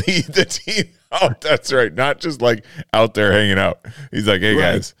 Yeah, lead the team out. That's right. Not just like out there hanging out. He's like, hey,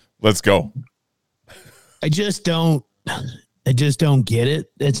 guys, let's go. I just don't get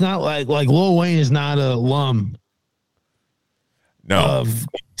it. It's not like Lil Wayne is not an alum of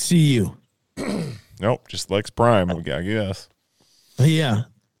CU. Nope, just likes Prime, I guess. Yeah.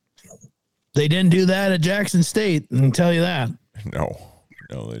 They didn't do that at Jackson State, I can tell you that. No,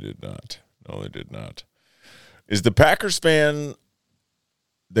 they did not. No, they did not. Is the Packers fan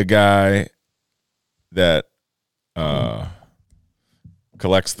the guy that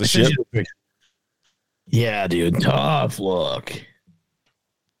collects the shit? Yeah, dude. Tough look.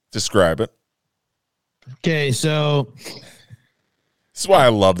 Describe it. Okay, so this is why I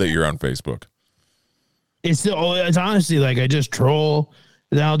love that you're on Facebook. It's honestly like I just troll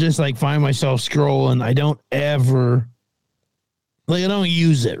and I'll just like find myself scrolling. I don't ever I don't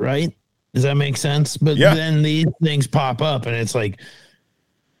use it, right? Does that make sense? But then these things pop up and it's like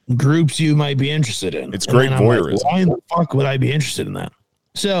groups you might be interested in. It's great voyeurism. Like, why the fuck would I be interested in that?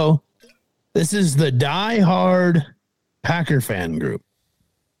 So this is the Die Hard Packer fan group.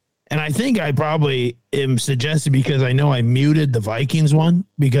 And I think I probably am suggested because I know I muted the Vikings one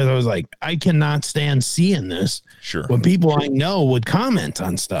because I was like, I cannot stand seeing this. Sure. When people I know would comment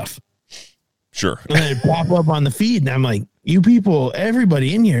on stuff. Sure. And then it pop up on the feed. And I'm like, you people,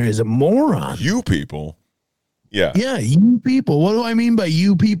 everybody in here is a moron. You people. Yeah. Yeah, you people. What do I mean by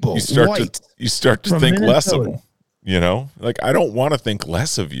you people? You start to think less of them. You know? Like, I don't want to think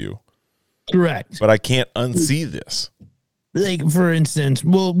less of you. Correct. But I can't unsee this. Like, for instance,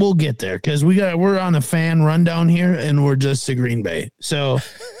 we'll get there because we're on a fan rundown here and we're just to Green Bay. So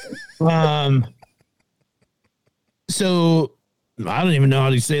so I don't even know how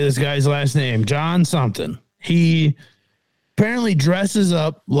to say this guy's last name. John something. He apparently dresses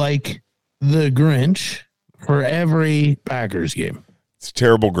up like the Grinch for every Packers game. It's a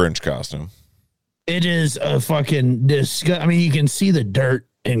terrible Grinch costume. It is a fucking disgust. I mean, you can see the dirt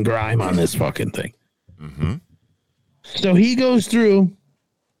and grime on this fucking thing. Mm-hmm. So he goes through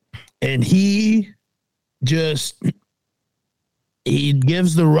and he gives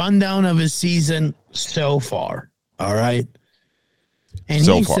the rundown of his season so far. All right. And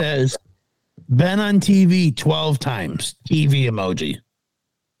he says, been on TV 12 times, TV emoji.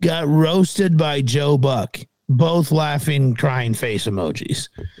 Got roasted by Joe Buck, both laughing, crying face emojis.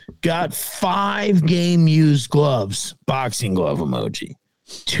 Got 5 game used gloves, boxing glove emoji.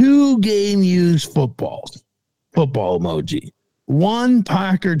 2 game used football emoji. 1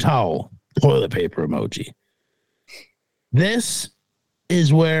 Packer towel, toilet paper emoji. This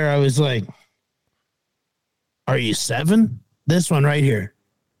is where I was like, are you 7? This one right here.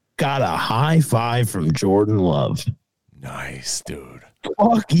 Got a high 5 from Jordan Love. Nice, dude.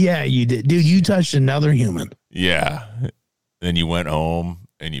 Fuck yeah, you did. Dude, you touched another human. Yeah. Then you went home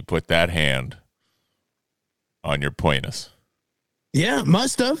and you put that hand on your penis. Yeah,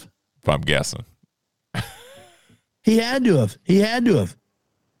 must have. If I'm guessing. He had to have.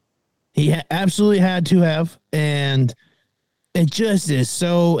 He absolutely had to have. And it just is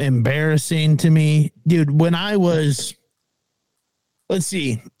so embarrassing to me. Dude, when I was, let's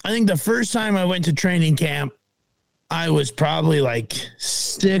see, I think the first time I went to training camp, I was probably like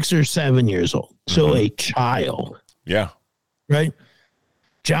 6 or 7 years old. So a child. Yeah. Right?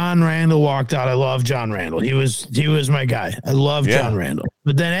 John Randall walked out. I love John Randall. He was my guy. I love John Randall.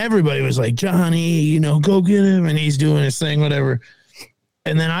 But then everybody was like, Johnny, go get him. And he's doing his thing, whatever.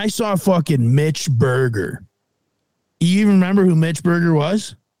 And then I saw fucking Mitch Berger. You even remember who Mitch Berger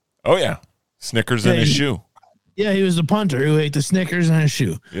was? Oh, yeah. Snickers in his shoe. Yeah, he was the punter who ate the Snickers in his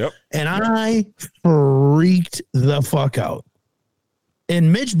shoe. Yep. And I freaked the fuck out.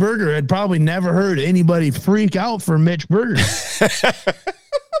 And Mitch Berger had probably never heard anybody freak out for Mitch Berger.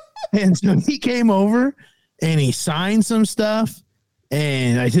 And so he came over and he signed some stuff.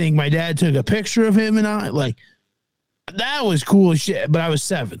 And I think my dad took a picture of him and I like, that was cool as shit. But I was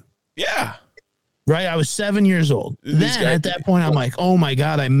 7. Yeah. Right. I was 7 years old. Then at that point, I'm like, oh my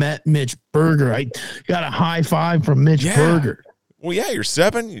God, I met Mitch Berger. I got a high 5 from Mitch Berger. Well, yeah, you're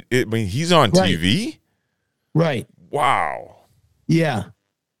 7. I mean, he's on TV. Right. Wow. Yeah.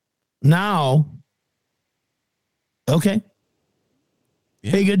 Now, okay.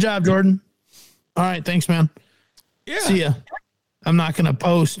 Yeah. Hey, good job, Jordan. All right, thanks, man. Yeah. See ya. I'm not going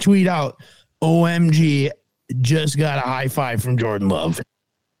to tweet out, OMG, just got a high five from Jordan Love.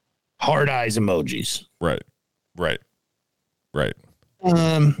 Hard eyes emojis. Right.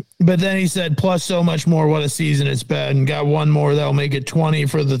 But then he said, plus so much more. What a season it's been. Got one more that'll make it 20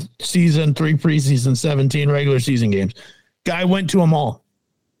 for the season, 3 preseason, 17 regular season games. Guy went to them all.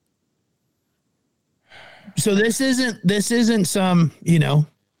 So this isn't some, this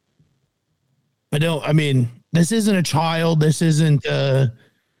isn't a child. This is a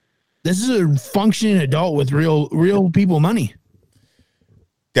functioning adult with real people money.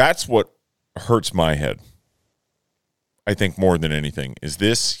 That's what hurts my head. I think more than anything is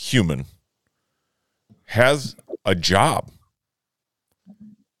this human has a job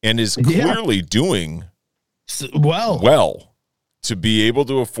and is clearly doing well to be able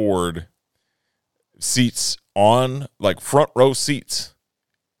to afford seats on like front row seats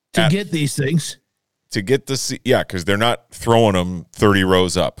to get these things. To get the seat, because they're not throwing them 30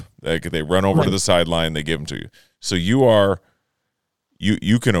 rows up. They run over to the sideline, they give them to you. So you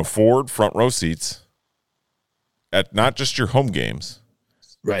can afford front row seats at not just your home games,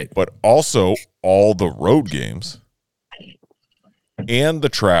 right, but also all the road games and the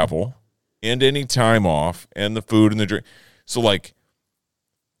travel and any time off and the food and the drink. So, like,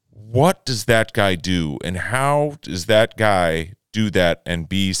 what does that guy do, and how does that guy do that and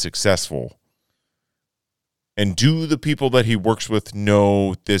be successful? And do the people that he works with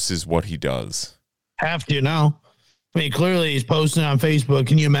know this is what he does? Have to now. I mean, clearly he's posting on Facebook.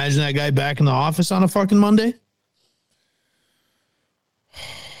 Can you imagine that guy back in the office on a fucking Monday?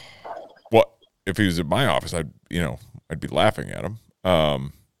 Well, if he was at my office, I'd be laughing at him.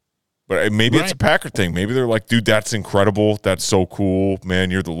 But maybe it's a Packer thing. Maybe they're like, dude, that's incredible. That's so cool,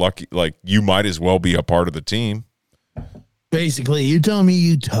 man. You're the lucky, like, you might as well be a part of the team. Basically, you telling me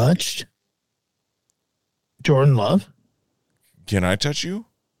you touched Jordan Love? Can I touch you?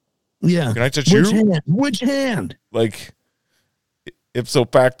 Yeah. Can I touch you? Which hand? Like, ipso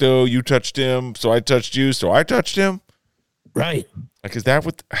facto, you touched him, so I touched you, so I touched him. Right. Like, is that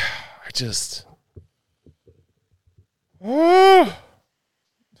what? I just. I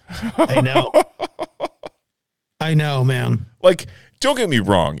know, man. Like, don't get me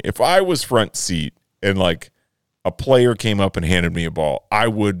wrong. If I was front seat and like a player came up and handed me a ball, I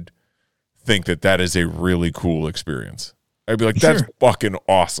would think that is a really cool experience. I'd be like, that's fucking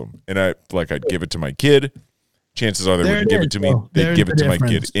awesome. And I'd give it to my kid. Chances are they wouldn't give it to me. They'd give it to my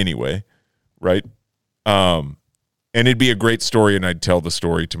kid anyway. Right. And it'd be a great story, and I'd tell the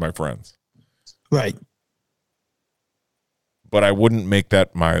story to my friends. Right. But I wouldn't make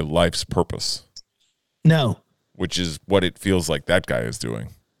that my life's purpose. No. Which is what it feels like that guy is doing.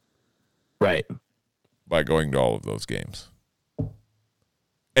 Right. By going to all of those games.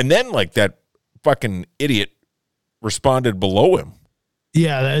 And then, like, that fucking idiot responded below him.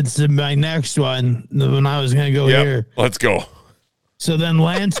 Yeah, that's my next one. When I was going to go here. Let's go. So then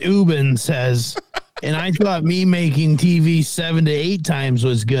Lance Ubin says, and I thought me making TV 7 to 8 times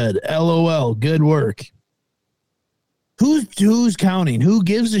was good. LOL, good work. Who's counting? Who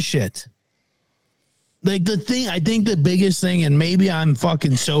gives a shit? Like, I think the biggest thing, and maybe I'm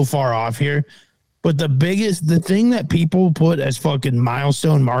fucking so far off here, but the thing that people put as fucking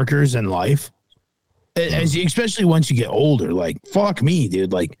milestone markers in life, especially once you get older, like, fuck me,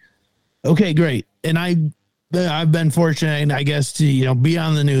 dude. Like, okay, great. And I've been fortunate, I guess, to, be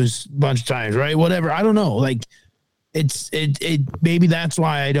on the news a bunch of times, right? Whatever. I don't know. Like, it maybe that's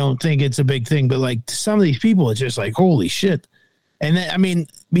why I don't think it's a big thing, but like, to some of these people, it's just like, holy shit. And then, I mean,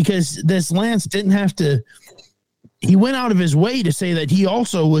 because this Lance didn't have to, he went out of his way to say that he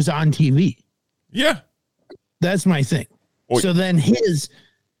also was on TV. Yeah. That's my thing. So then his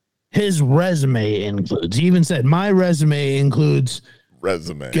resume includes, he even said, my resume includes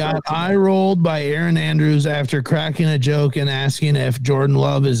got eye rolled by Aaron Andrews after cracking a joke and asking if Jordan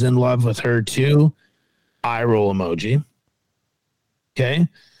Love is in love with her too. Eye roll emoji. Okay.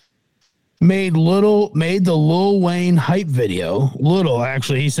 Made the Lil Wayne hype video.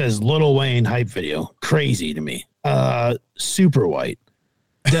 He says Lil Wayne hype video. Crazy to me. Super white.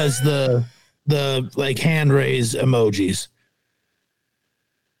 Does the like hand raise emojis.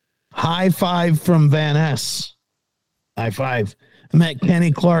 High five from Van Ness. High five. I met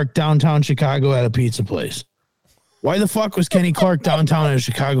Kenny Clark downtown Chicago at a pizza place. Why the fuck was Kenny Clark downtown at a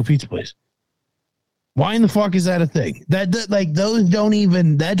Chicago pizza place? Why in the fuck is that a thing? That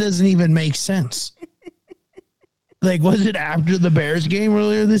doesn't even make sense. Like, was it after the Bears game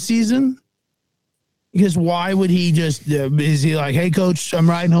earlier this season? Because why would he just, is he like, hey, coach, I'm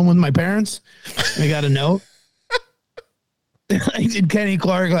riding home with my parents? I got a note. Did Kenny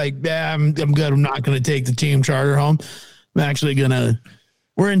Clark like, yeah, I'm good. I'm not going to take the team charter home. I'm actually going to,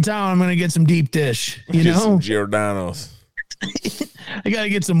 we're in town. I'm going to get some deep dish, you know? Some Giordano's. I got to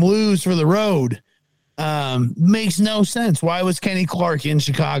get some Lou's for the road. Makes no sense. Why was Kenny Clark in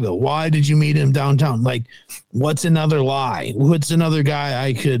Chicago? Why did you meet him downtown? Like, what's another lie? What's another guy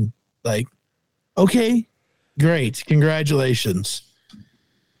I could, like, okay, great. Congratulations.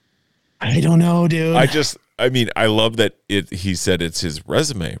 I don't know, dude. I love that he said it's his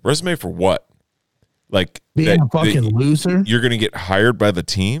resume. Resume for what? Like being a fucking loser? You're going to get hired by the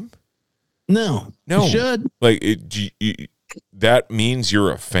team? No. You should. Like, that means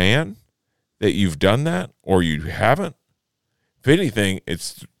you're a fan that you've done that or you haven't? If anything,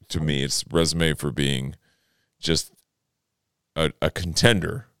 to me, it's resume for being just a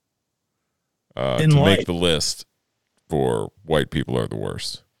contender to make the list for white people are the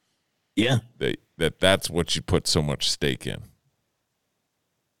worst. Yeah. That's what you put so much stake in.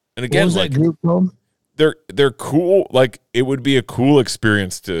 And again, what was that group called? They're cool. Like, it would be a cool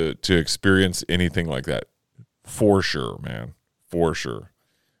experience to experience anything like that. For sure, man. For sure.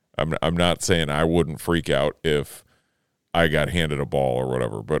 I'm not saying I wouldn't freak out if I got handed a ball or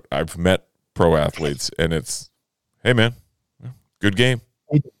whatever, but I've met pro athletes and it's, hey man, good game.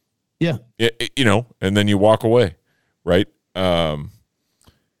 Yeah. And then you walk away, right? But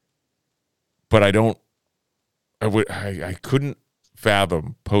I couldn't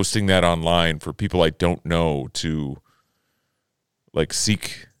fathom posting that online for people I don't know to like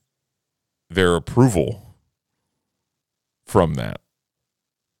seek their approval from that.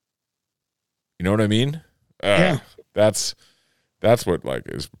 You know what I mean? Yeah. That's what like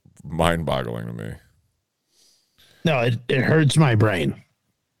is mind-boggling to me. No, it hurts my brain.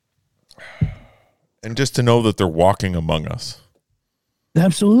 And just to know that they're walking among us.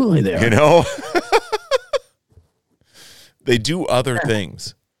 Absolutely they are. You know? They do other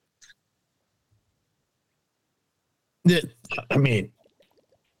things. I mean,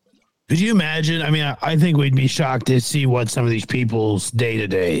 could you imagine? I mean, I think we'd be shocked to see what some of these people's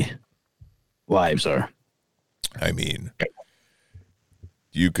day-to-day lives are. I mean,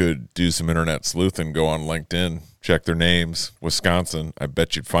 you could do some internet sleuthing, go on LinkedIn, check their names. Wisconsin, I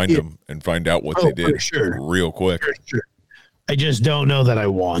bet you'd find them and find out what they did real quick. For sure. I just don't know that I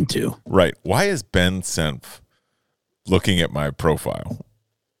want to. Right. Why is Ben Senf looking at my profile?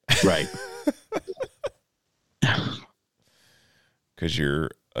 Right. Because you're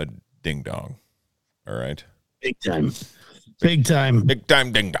a ding-dong. All right? Big time. Big time. Big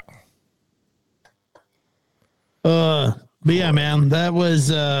time ding-dong. But yeah, man, that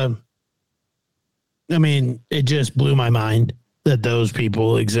was, I mean, it just blew my mind that those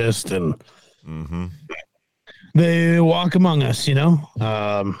people exist and they walk among us, you know?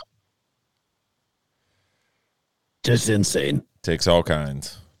 Just insane. Takes all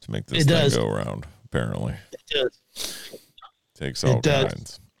kinds to make this thing go around, apparently. It does. Takes all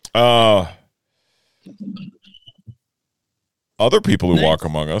kinds. Other people who walk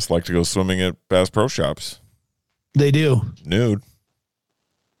among us like to go swimming at Bass Pro Shops. They do. Nude.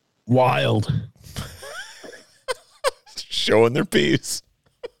 Wild. Showing their piece.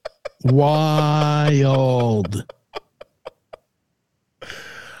 Wild.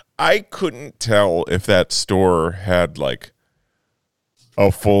 I couldn't tell if that store had like a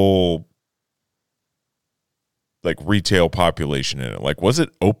full like retail population in it. Like, was it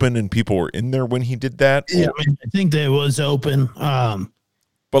open and people were in there when he did that? Yeah, I mean, I think that it was open. But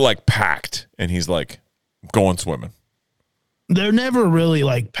like packed, and he's like going swimming. They're never really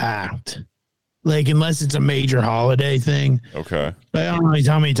like packed, like unless it's a major holiday thing. Okay. I don't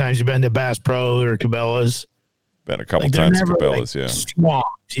know how many times you've been to Bass Pro or Cabela's. Been a couple times to Cabela's, like,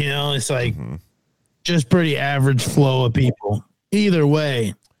 swamped, you know, it's like just pretty average flow of people. Either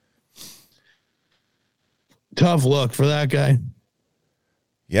way, tough look for that guy.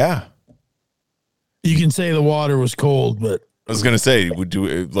 Yeah. You can say the water was cold, but I was going to say, would do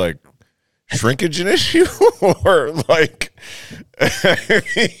it like shrinkage an issue or like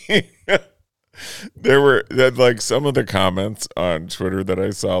there were like some of the comments on Twitter that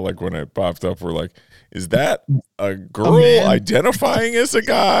I saw, like when it popped up, were like, is that a girl identifying as a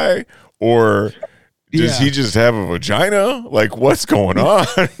guy, or does he just have a vagina? Like, what's going on?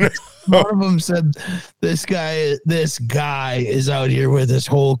 One of them said, this guy is out here with his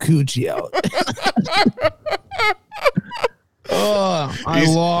whole coochie out. Oh, I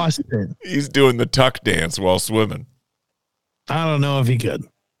lost it. He's doing the tuck dance while swimming. I don't know if he could.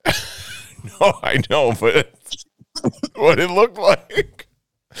 No, I know, but it's what it looked like.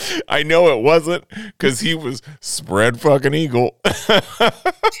 I know it wasn't because he was spread fucking eagle.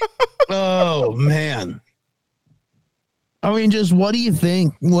 Oh man. I mean, just what do you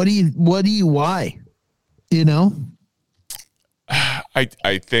think? Why? You know? I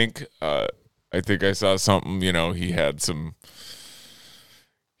think I saw something, he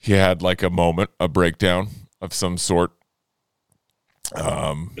had like a moment, a breakdown of some sort.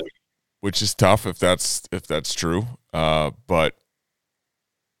 Which is tough if that's true. But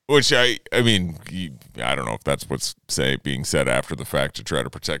which I mean, I don't know if that's what's being said after the fact to try to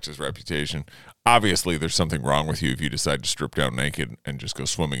protect his reputation. Obviously, there's something wrong with you if you decide to strip down naked and just go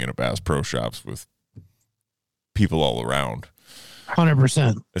swimming in a Bass Pro Shops with people all around.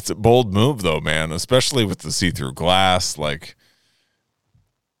 100%. It's a bold move, though, man, especially with the see-through glass. Like,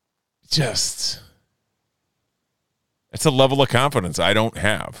 just, it's a level of confidence I don't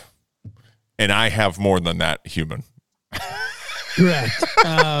have. And I have more than that human. Correct.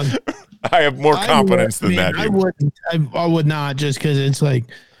 I have more confidence than that. I would not, just because it's like,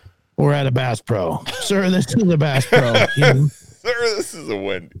 we're at a Bass Pro. Sir, this is a Bass Pro. You know? Sir, this is a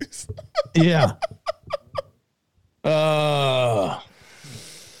Wendy's. Yeah.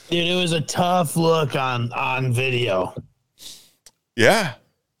 Dude, it was a tough look on video. Yeah.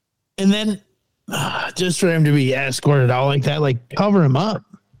 And then just for him to be escorted out like that, like cover him up.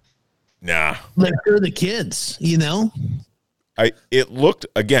 Nah. Like for the kids, you know? It looked,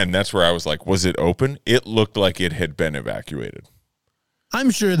 again, that's where I was like, was it open? It looked like it had been evacuated. I'm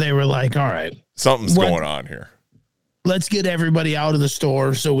sure they were like, all right. Something's going on here. Let's get everybody out of the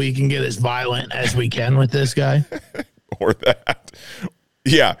store so we can get as violent as we can with this guy. Or that.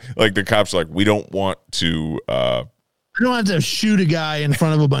 Yeah. Like the cops are like, we don't want to. I don't have to shoot a guy in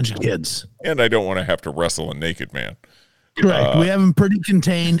front of a bunch of kids. And I don't want to have to wrestle a naked man. Correct. We have him pretty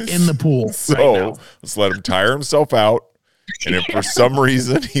contained in the pool. So right now. Let's let him tire himself out. And if for some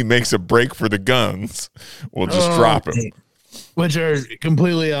reason he makes a break for the guns, we'll just drop him. Which are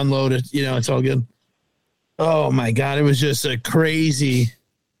completely unloaded. You know, it's all good. Oh, my God. It was just a crazy.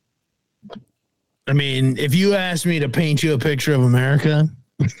 I mean, if you asked me to paint you a picture of America,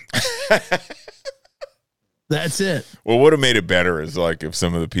 that's it. Well, what would have made it better is like if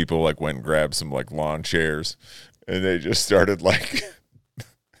some of the people like went and grabbed some like lawn chairs and they just started like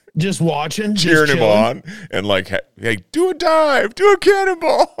just watching, cheering him on and like, hey, do a dive, do a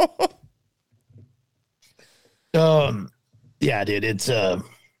cannonball. Yeah, dude, it's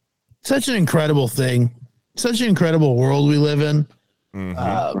such an incredible thing, such an incredible world we live in.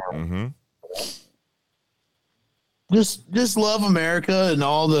 Just love America and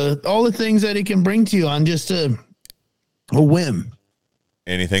all the things that it can bring to you on just a whim.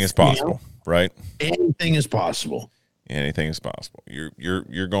 Anything is possible, right? Anything is possible. Anything is possible.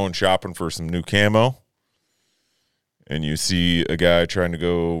 You're going shopping for some new camo, and you see a guy trying to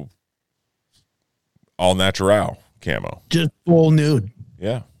go all natural camo, just full nude.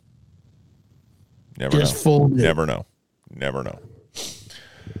 Yeah. Never just know. Full nude. Never know. Never know.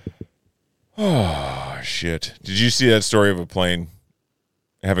 Oh shit! Did you see that story of a plane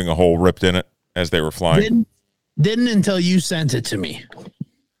having a hole ripped in it as they were flying? Didn't until you sent it to me.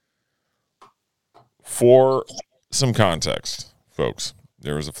 For some context, folks,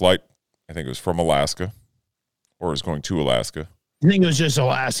 there was a flight, I think it was from Alaska, or it was going to Alaska. I think it was just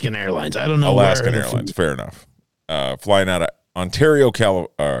Alaskan Airlines. I don't know. Alaskan Airlines, fair enough. Flying out of Ontario,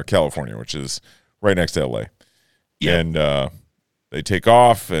 California, which is right next to LA. Yep. And they take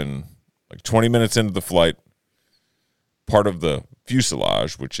off, and like 20 minutes into the flight, part of the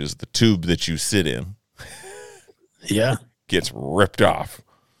fuselage, which is the tube that you sit in, gets ripped off.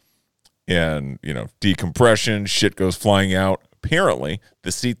 And, decompression, shit goes flying out. Apparently,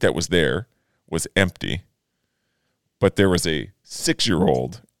 the seat that was there was empty, but there was a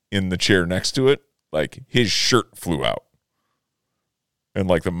 6-year-old in the chair next to it. Like, his shirt flew out. And,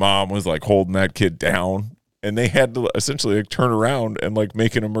 like, the mom was, like, holding that kid down. And they had to essentially, like, turn around and, like,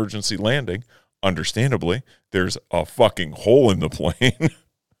 make an emergency landing. Understandably, there's a fucking hole in the plane.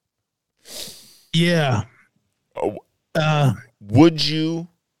 Yeah. Would you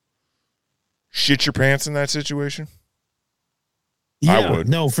shit your pants in that situation? Yeah, I would.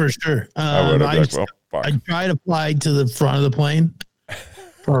 No, for sure. I would. I try to fly to the front of the plane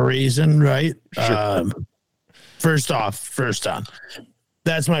for a reason, right? Sure. First on.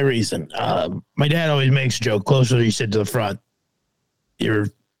 That's my reason. My dad always makes a joke, closer you sit to the front, you're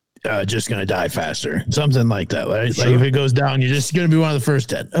just going to die faster. Something like that, right? Sure. Like if it goes down, you're just going to be one of the first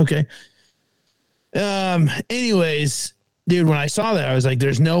 10. Okay. Anyways, dude, when I saw that, I was like,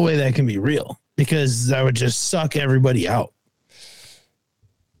 there's no way that can be real because that would just suck everybody out.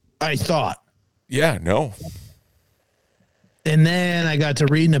 I thought. Yeah, no. And then I got to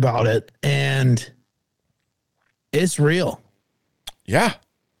reading about it, and it's real. Yeah.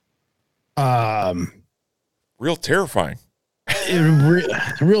 Real terrifying.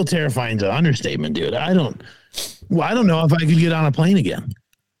 Real terrifying is an understatement, dude. I don't know if I could get on a plane again.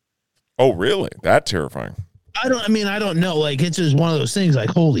 Oh, really? That terrifying. I don't know. Like, it's just one of those things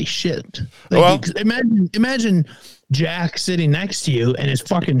like, holy shit. Like, imagine Jack sitting next to you and his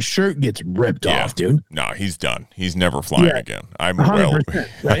fucking shirt gets ripped off, dude. No, he's done. He's never flying again. I'm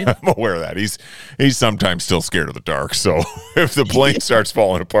right? I'm aware of that. He's sometimes still scared of the dark. So if the plane starts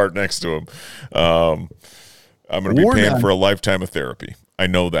falling apart next to him, I'm going to be paying for a lifetime of therapy. I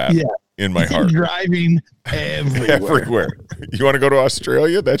know that in my heart. Driving everywhere. You want to go to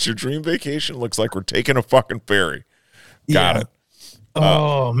Australia? That's your dream vacation. Looks like we're taking a fucking ferry. Got it.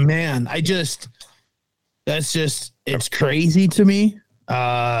 Oh, man. It's crazy to me.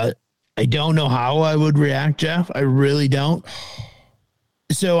 I don't know how I would react, Jeff. I really don't.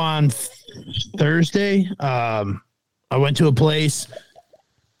 So on Thursday, I went to a place,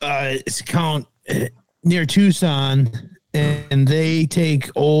 it's near Tucson, and they take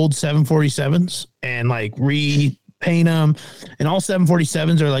old 747s and like repaint them. And all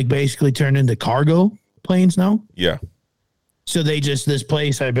 747s are like basically turned into cargo planes now. Yeah. So this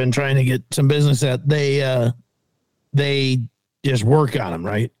place I've been trying to get some business at, they just work on them,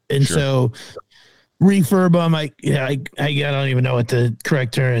 right? And so refurb them. I don't even know what the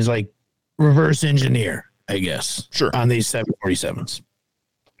correct term is, like reverse engineer, I guess. Sure. On these 747s.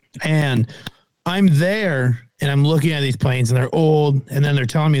 And I'm there and I'm looking at these planes and they're old, and then they're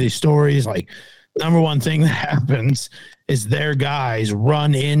telling me these stories. Like, number one thing that happens is their guys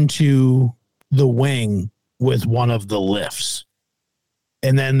run into the wing with one of the lifts,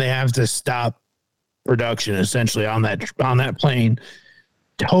 and then they have to stop production essentially on that plane,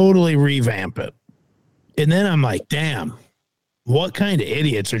 totally revamp it. And then I'm like, damn, what kind of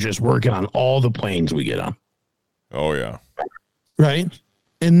idiots are just working on all the planes we get on? Oh yeah. Right.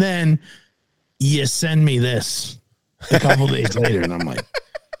 And then you send me this a couple days later, and I'm like,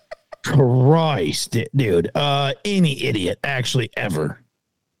 Christ, dude, any idiot actually ever.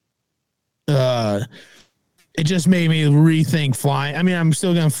 It just made me rethink flying. I mean, I'm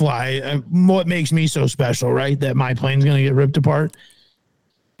still going to fly. What makes me so special, right? That my plane's going to get ripped apart.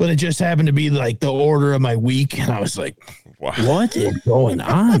 But it just happened to be like the order of my week. And I was like, wow, what is going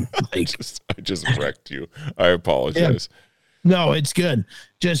on? Like, I just wrecked you. I apologize. Yeah. No, it's good.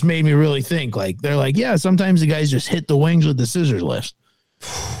 Just made me really think. Like, they're like, yeah, sometimes the guys just hit the wings with the scissors lift.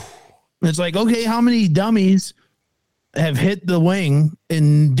 It's like, okay, how many dummies have hit the wing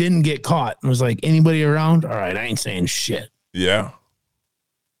and didn't get caught? And was like, anybody around? All right, I ain't saying shit. Yeah.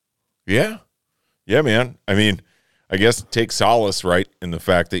 Yeah. Yeah, man. I mean, I guess take solace, right, in the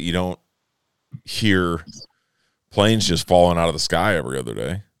fact that you don't hear planes just falling out of the sky every other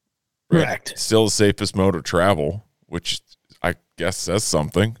day. Right? Correct. Still the safest mode of travel, which I guess says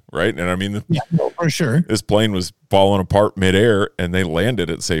something, right? And I mean, for sure. This plane was falling apart midair, and they landed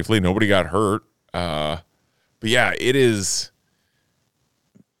it safely. Nobody got hurt. But yeah, it's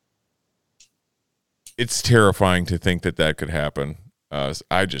terrifying to think that could happen. You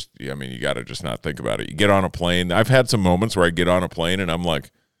got to just not think about it. You get on a plane. I've had some moments where I get on a plane and I'm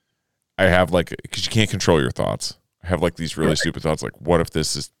like, because you can't control your thoughts. I have like these really stupid thoughts, like, what if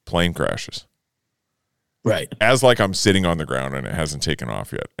this plane crashes? Right. As like I'm sitting on the ground and it hasn't taken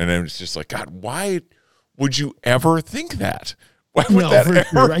off yet. And then it's just like, God, why would you ever think that? Why would that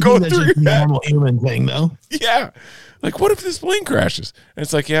ever go through your head? Normal human thing, though. Yeah. Like, what if this plane crashes? And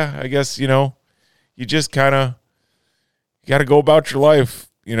it's like, yeah, I guess, you just kind of got to go about your life,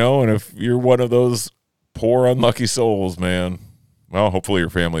 and if you're one of those poor, unlucky souls, man, well, hopefully your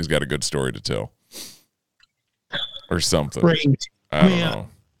family's got a good story to tell or something. Great. I don't know.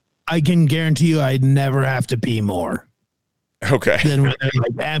 I can guarantee you I'd never have to pee more. Okay. Then when there's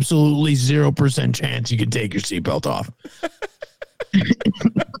like absolutely 0% chance you can take your seatbelt off.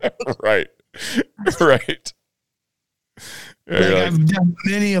 Right. I've done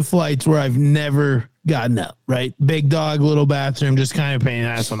many of flights where I've never gotten up, right? Big dog, little bathroom, just kind of pain in the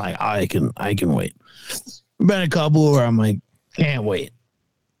ass. I'm like, I can wait. Been a couple where I'm like, can't wait.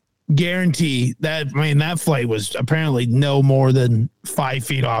 Guarantee that, that flight was apparently no more than 5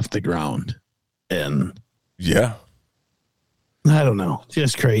 feet off the ground. And yeah, I don't know.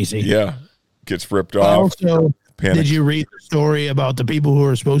 Just crazy. Yeah. Gets ripped off. Also, did you read the story about the people who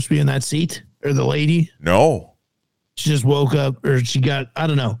were supposed to be in that seat, or the lady? No. She just woke up, or I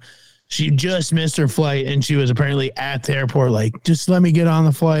don't know. She just missed her flight, and she was apparently at the airport, like, just let me get on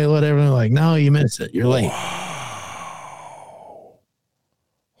the flight, whatever. Like, no, you missed it. You're late. Wow.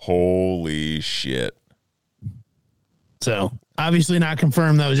 Holy shit. So obviously not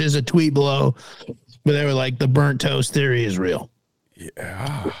confirmed. That was just a tweet below, but they were like, the burnt toast theory is real.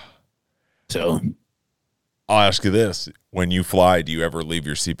 Yeah. So I'll ask you this. When you fly, do you ever leave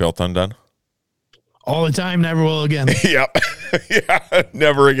your seatbelt undone? all the time, never will again. Yep. Yeah,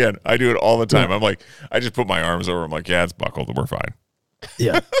 never again. I do it all the time. I'm like, I just put my arms over. I'm like, yeah, it's buckled. We're fine.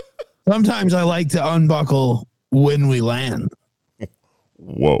 Yeah. Sometimes I like to unbuckle when we land.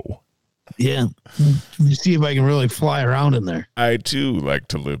 Whoa. Yeah. See if I can really fly around in there. I, too, like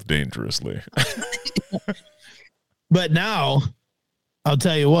to live dangerously. But now, I'll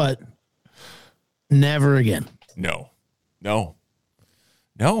tell you what, never again. No, man.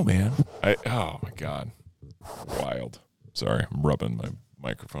 Oh, my God. Wild. Sorry, I'm rubbing my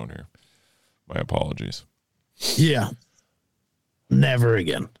microphone here. My apologies. Yeah. Never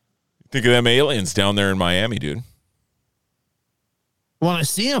again. Think of them aliens down there in Miami, dude. Want to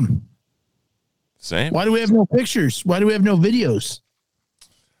see them? Same. Why do we have no pictures? Why do we have no videos?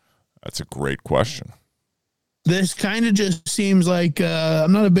 That's a great question. This kind of just seems like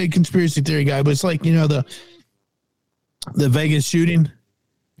I'm not a big conspiracy theory guy, but it's like, you know, the Vegas shooting.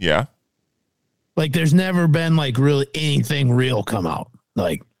 Yeah. Like there's never been like really anything real come out.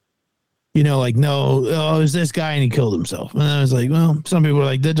 Like, you know, like, no, oh, it was this guy and he killed himself. And I was like, well, some people are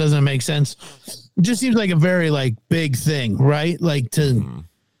like, that doesn't make sense. It just seems like a very like big thing, right? Like to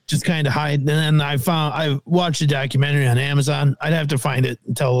just kind of hide. And then I watched a documentary on Amazon. I'd have to find it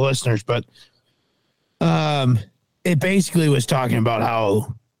and tell the listeners, but it basically was talking about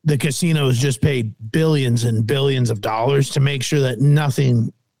how the casinos just paid billions and billions of dollars to make sure that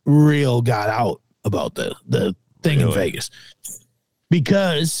nothing real got out about the thing in Vegas,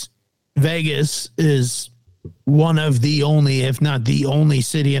 because Vegas is one of the only, if not the only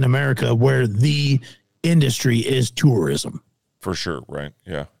city in America where the industry is tourism. For sure, right?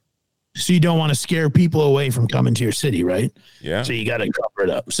 Yeah. So you don't want to scare people away from coming to your city, right? Yeah. So you got to cover it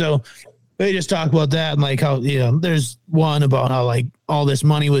up. So they just talk about that and like how, you know, there's one about how like all this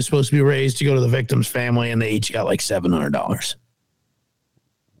money was supposed to be raised to go to the victim's family and they each got like $700.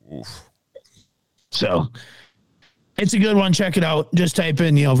 Oof. So it's a good one. Check it out. Just type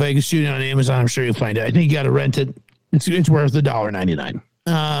in, you know, Vegas shooting on Amazon. I'm sure you'll find it. I think you got to rent it. It's worth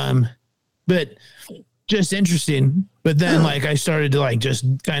 $1.99. But just interesting. But then like I started to like just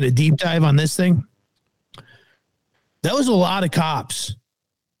kind of deep dive on this thing. That was a lot of cops.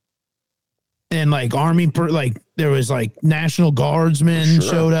 And like army, like there was like National Guardsmen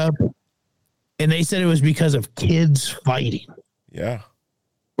showed up, and they said it was because of kids fighting. Yeah.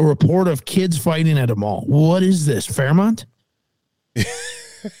 A report of kids fighting at a mall. What is this, Fairmont?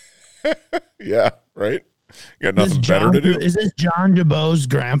 Yeah, right. You got nothing better to do. Is this John Jabot's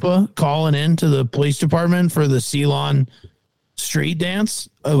grandpa calling in to the police department for the Ceylon street dance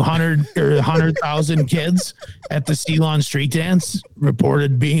of 100,000 kids at the Ceylon street dance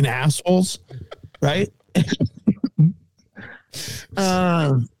reported being assholes, right?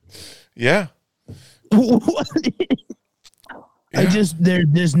 Yeah. I just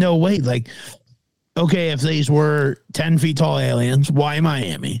there's no way. Like, okay, if these were 10 feet tall aliens, why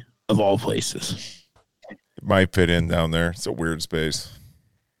Miami of all places? It might fit in down there. It's a weird space.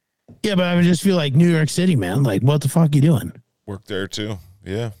 Yeah, but I would just feel like New York City, man. Like, what the fuck you doing? Work there too.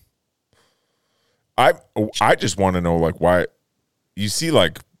 Yeah. I just want to know like why you see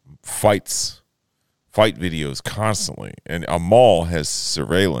like fight videos constantly, and a mall has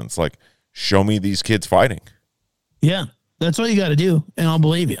surveillance. Like, show me these kids fighting. Yeah, that's what you got to do, and I'll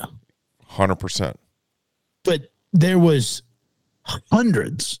believe you. 100%. But there was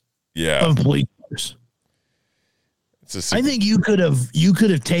hundreds of police cars. I think you could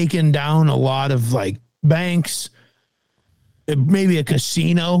have taken down a lot of like banks, maybe a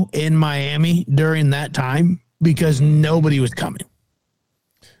casino in Miami during that time because nobody was coming.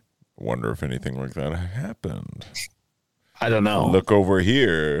 Wonder if anything like that happened. I don't know. Look over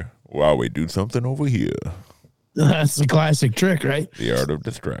here while we do something over here. That's the classic trick, right? The art of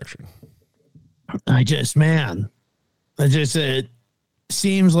distraction. It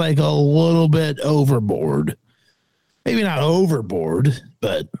seems like a little bit overboard. Maybe not overboard,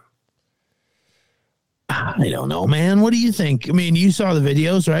 but I don't know, man. What do you think? I mean, you saw the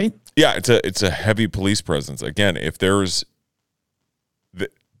videos, right? Yeah, it's a heavy police presence. Again, if there's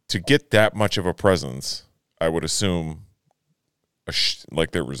to get that much of a presence, I would assume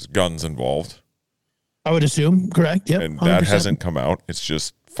like there was guns involved. I would assume, correct? Yep, and 100%. that hasn't come out. It's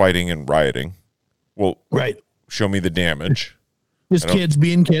just fighting and rioting. Well, right. Show me the damage. Just kids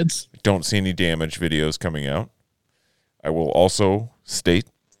being kids. Don't see any damage videos coming out. I will also state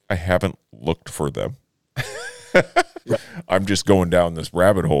I haven't looked for them. I'm just going down this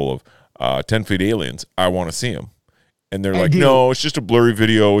rabbit hole of 10 feet aliens. I want to see them. And they're like, no, it's just a blurry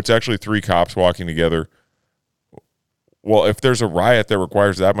video. It's actually 3 cops walking together. Well, if there's a riot that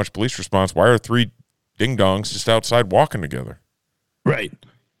requires that much police response, why are 3 ding-dongs just outside walking together? Right.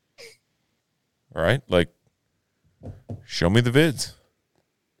 All right? Like, show me the vids.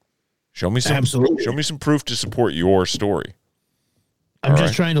 Show me some proof to support your story. I'm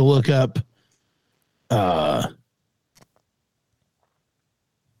just trying to look up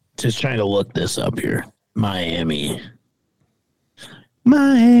just trying to look this up here. Miami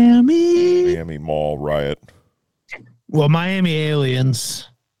Mall riot. Well, Miami aliens.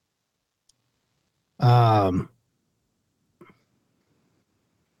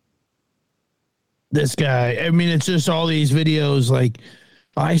 This guy, I mean, it's just all these videos. Like,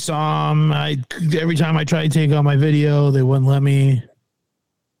 I saw him. Every time I tried to take out my video, they wouldn't let me.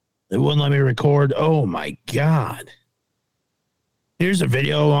 They wouldn't let me record. Oh my God. Here's a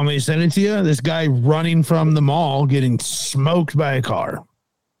video. Want me to send it to you? This guy running from the mall getting smoked by a car.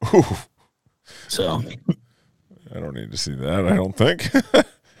 Ooh. So I don't need to see that, I don't think.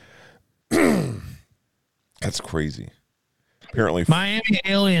 That's crazy. Apparently Miami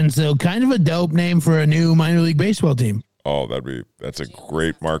Aliens, though, kind of a dope name for a new minor league baseball team. Oh, that's a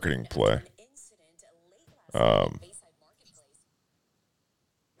great marketing play.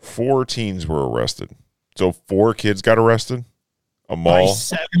 4 teens were arrested. So 4 kids got arrested? A mall? By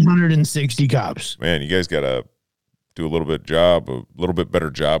 760 cops. Man, you guys got to do a little bit better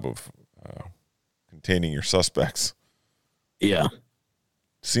job of containing your suspects. Yeah.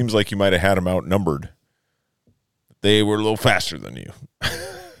 Seems like you might have had them outnumbered. They were a little faster than you. A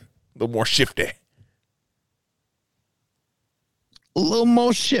little more shifty. A little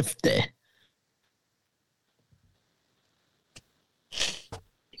more shifty.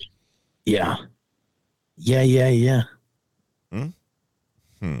 Yeah. Yeah.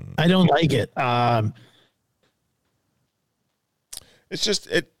 I don't like it. It's just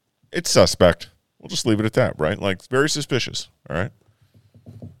it's suspect. We'll just leave it at that, right? Like, it's very suspicious. All right.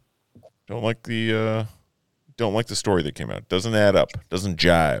 Don't like the story that came out. Doesn't add up. Doesn't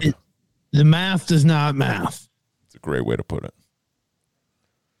jive. The math does not math. It's a great way to put it.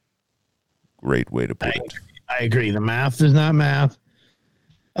 Great way to put it. I agree. The math does not math.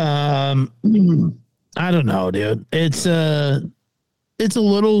 I don't know, dude. It's a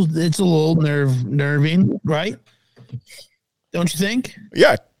little nerving, right? Don't you think?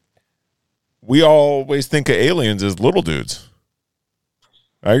 Yeah. We always think of aliens as little dudes.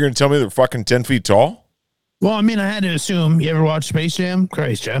 Are you going to tell me they're fucking 10 feet tall? Well, I mean, I had to assume. You ever watch Space Jam?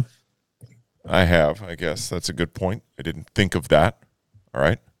 Christ, Jeff. I have, I guess. That's a good point. I didn't think of that. All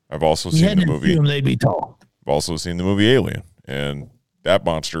right. I've also seen the movie. Assume they'd be tall. I've also seen the movie Alien, and that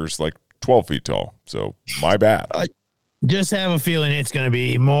monster is like 12 feet tall. So my bad. I just have a feeling it's going to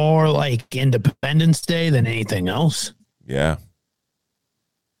be more like Independence Day than anything else. Yeah.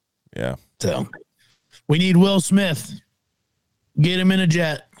 So we need Will Smith. Get him in a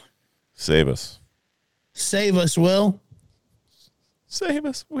jet. Save us. Save us, Will. Save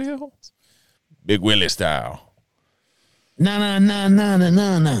us, Will. Big Willy style. No.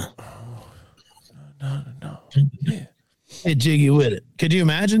 Yeah. Get jiggy with it. Could you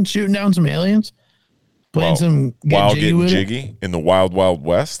imagine shooting down some aliens? Playing some getting jiggy in the Wild Wild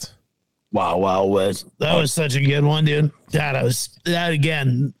West? Wild West. That was such a good one, dude. That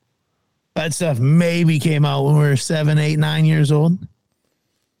again. That stuff maybe came out when we were 7, 8, 9 years old.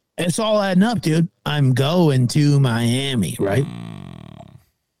 It's all adding up, dude. I'm going to Miami, right?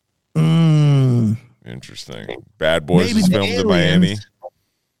 Interesting. Bad Boys is filmed in Miami.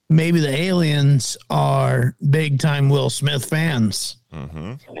 Maybe the aliens are big time Will Smith fans.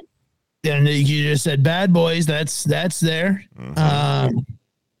 Mm-hmm. And you just said Bad Boys. That's there. Mm-hmm.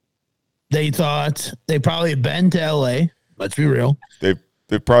 They thought they probably have been to LA. Let's be real.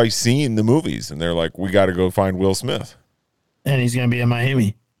 They've probably seen the movies, and they're like, we got to go find Will Smith. And he's going to be in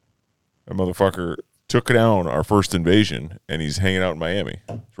Miami. That motherfucker took down our first invasion, and he's hanging out in Miami.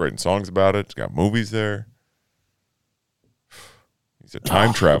 He's writing songs about it. He's got movies there. He's a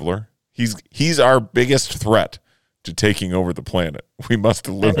time traveler. He's our biggest threat to taking over the planet. We must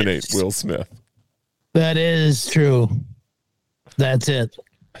eliminate Will Smith. That is true. That's it.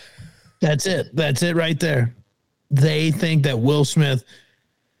 That's it right there. They think that Will Smith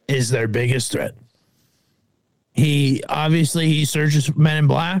is their biggest threat. He searches Men in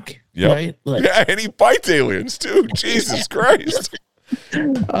Black, right? Like, yeah, and he fights aliens too. Jesus Christ.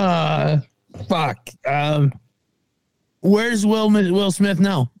 Fuck. Where's Will Smith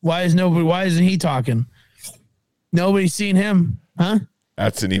now? Why isn't he talking? Nobody's seen him, huh?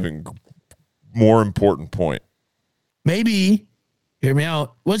 That's an even more important point. Maybe, hear me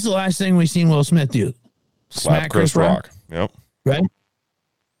out. What's the last thing we seen Will Smith do? Smack Chris Rock. Yep. Right?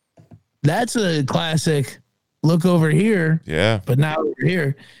 That's a classic look over here. Yeah. But now over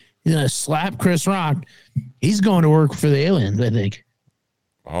here, he's going to slap Chris Rock. He's going to work for the aliens, I think.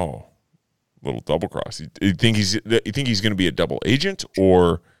 Oh, little double cross. You think he's going to be a double agent,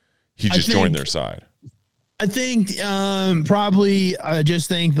 or he just joined their side? I think probably I just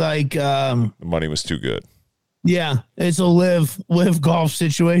think like The money was too good. yeah, it's a live golf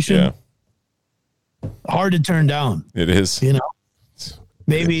situation. Yeah. Hard to turn down. It is. You know,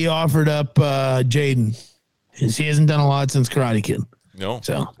 maybe he offered up Jaden. He hasn't done a lot since Karate Kid. No.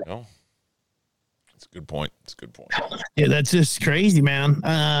 So No. It's a good point. yeah, that's just crazy, man.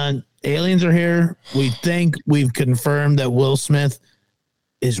 Aliens are here. We think we've confirmed that Will Smith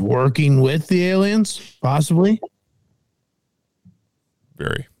is working with the aliens, possibly.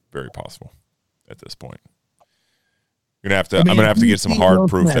 Very, very possible at this point. I'm gonna have to get some hard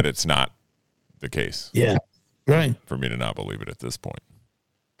proof that it's not the case. Yeah. Right. For me to not believe it at this point.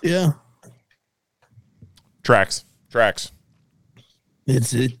 Yeah. Tracks.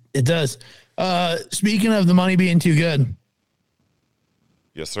 It does. Speaking of the money being too good,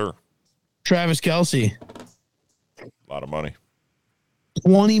 Yes, sir. Travis Kelce, A lot of money.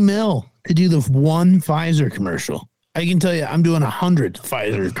 $20 million to do the one Pfizer commercial. I can tell you, I'm doing 100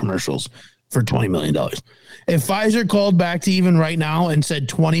 Pfizer commercials for $20 million. If Pfizer called back to even right now and said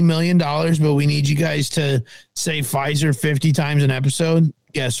 $20 million, but we need you guys to say Pfizer 50 times an episode,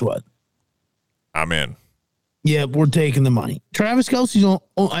 guess what? I'm in. Yeah, we're taking the money. Travis Kelce's,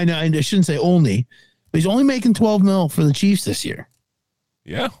 I know, I shouldn't say only, but he's only making $12 million for the Chiefs this year.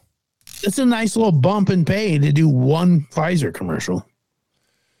 Yeah. That's a nice little bump in pay to do one Pfizer commercial.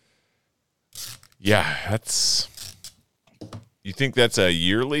 Yeah, that's. You think that's a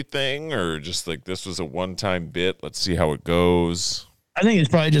yearly thing, or just like this was a one-time bit? Let's see how it goes. I think it's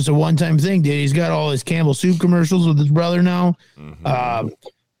probably just a one-time thing, dude. He's got all his Campbell soup commercials with his brother now. Mm-hmm.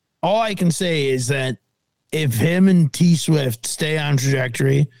 All I can say is that if him and T Swift stay on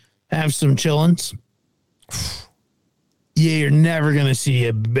trajectory, have some chillins, yeah, you're never going to see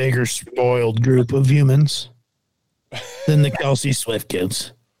a bigger spoiled group of humans than the Kelce Swift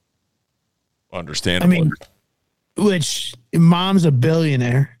kids. Understandable. I mean, which mom's a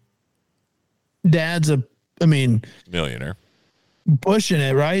billionaire. Dad's millionaire. Pushing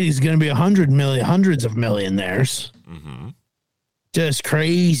it, right? He's going to be hundreds of millionaires. Mm-hmm. Just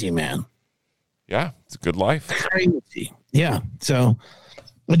crazy, man. Yeah, it's a good life. Crazy. Yeah. So,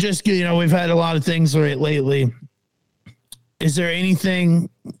 but just, we've had a lot of things lately. Is there anything,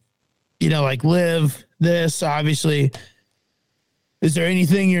 like live this, obviously, is there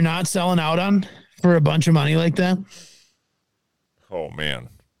anything you're not selling out on for a bunch of money like that? Oh, man.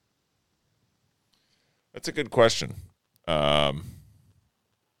 That's a good question. Not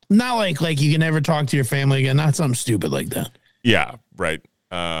like you can never talk to your family again. Not something stupid like that. Yeah, right.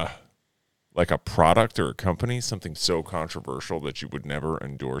 Like a product or a company, something so controversial that you would never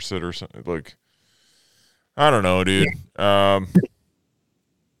endorse it or something. Like, I don't know, dude.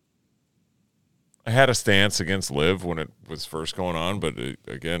 I had a stance against Liv when it was first going on, but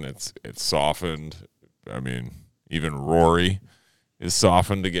again, it's softened. I mean, even Rory is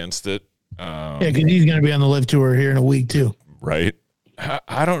softened against it. Yeah, because he's going to be on the Live Tour here in a week too. Right.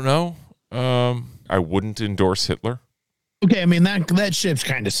 I don't know. I wouldn't endorse Hitler. Okay, I mean that ship's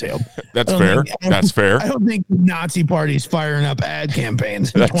kind of sailed. That's fair. That's fair. I don't think the Nazi party's firing up ad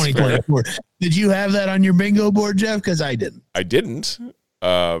campaigns in 2024. Fair. Did you have that on your bingo board, Jeff? Because I didn't. I didn't.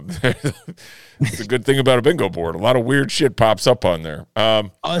 It's a good thing about a bingo board. A lot of weird shit pops up on there.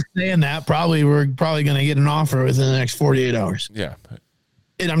 Us saying that, we're probably going to get an offer within the next 48 hours. Yeah.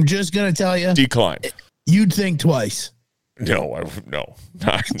 And I'm just going to tell you. Decline. You'd think twice. No. No.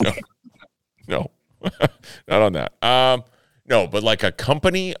 Not on that. No, but like a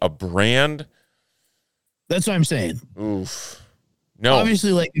company, a brand. That's what I'm saying. Oof. No.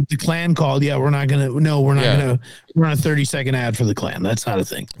 Obviously, like if the Klan called, we're not gonna run a 30-second ad for the Klan. That's not a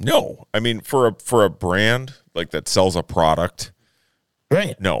thing. No. I mean, for a brand like that sells a product.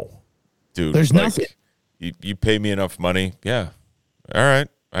 Right. No. Dude. There's nothing. You pay me enough money. Yeah. All right.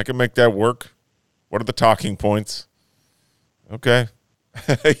 I can make that work. What are the talking points? Okay.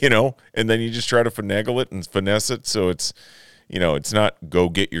 And then you just try to finagle it and finesse it. So it's, it's not go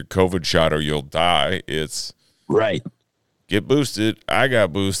get your COVID shot or you'll die. It's right. Get boosted. I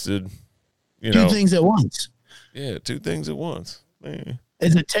got boosted. Two things at once. Yeah, two things at once.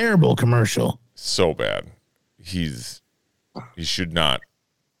 It's a terrible commercial. So bad. He should not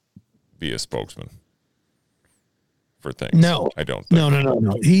be a spokesman for things. No. I don't think.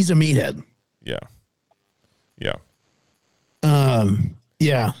 No. He's a meathead. Yeah. Yeah. I'm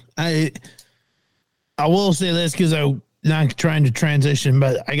I will say this because I'm not trying to transition,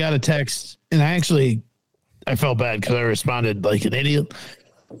 but I got a text and I felt bad because I responded like an idiot.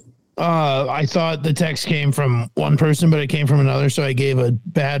 I thought the text came from one person, but it came from another. So I gave a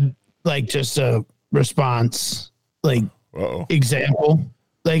bad, like just a response, like example.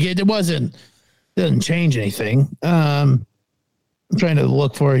 Like it doesn't change anything. I'm trying to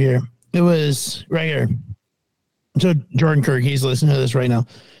look for it here. It was right here. So Jordan Kirk, he's listening to this right now.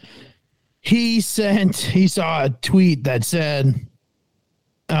 He saw a tweet that said,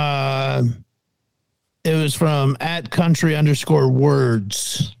 it was from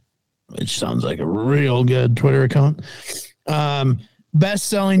 @country_words, which sounds like a real good Twitter account.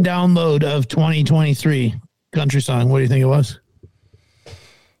 Best-selling download of 2023 country song. What do you think it was?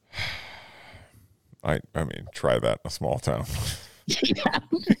 I mean, try that in a small town. Yeah,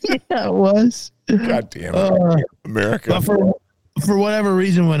 it was. God damn it. America. But for whatever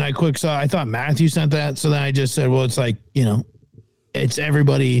reason, when I saw, I thought Matthew sent that. So then I just said, well, it's like, it's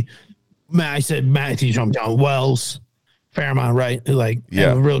everybody. I said Matthew's hometown, Wells, Fairmont, right? Like,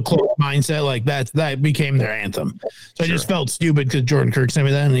 a real close mindset. Like that became their anthem. So I just felt stupid because Jordan Kirk sent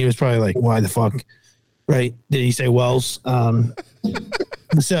me that, and he was probably like, why the fuck? Right? Did he say Wells? But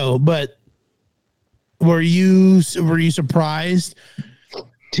were you surprised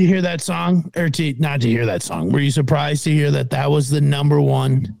to hear that song, or not to hear that song? Were you surprised to hear that was the number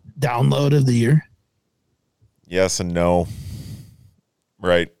one download of the year? Yes and no.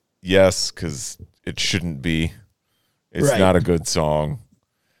 Right. Yes, because it shouldn't be. It's not a good song.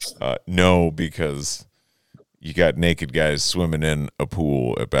 No, because you got naked guys swimming in a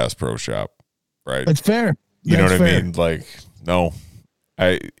pool at Bass Pro Shop. Right. That's fair. You know what I mean? Like, no.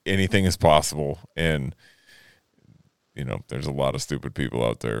 Anything is possible, and there's a lot of stupid people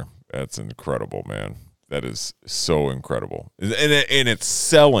out there. That's incredible, man. That is so incredible, and it's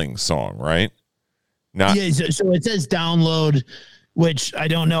selling song, right? So it says download, which I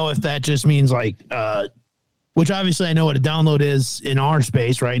don't know if that just means like, which obviously I know what a download is in our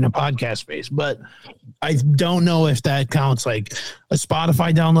space, right, in a podcast space, but I don't know if that counts like a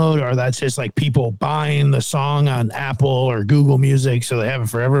Spotify download, or that's just like people buying the song on Apple or Google Music so they have it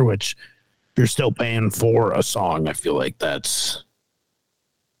forever, which you're still paying for a song. I feel like that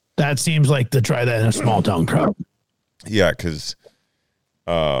seems like to try that in a small town crowd. Yeah, because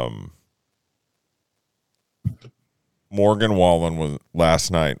Morgan Wallen last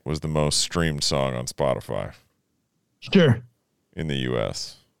night was the most streamed song on Spotify. Sure. In the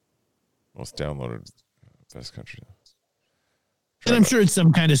U.S. Most downloaded best country. And I'm sure it's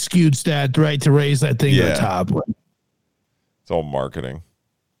some kind of skewed stat, right, to raise that thing to the top. It's all marketing.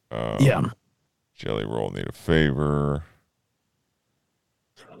 Jelly Roll Need a Favor.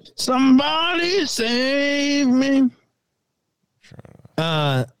 Somebody save me.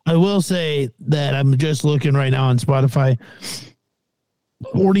 I will say that I'm just looking right now on Spotify.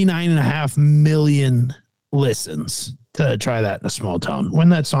 49.5 million listens to try that in a small town. When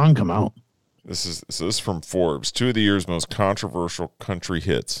did that song come out? This is from Forbes. 2 of the year's most controversial country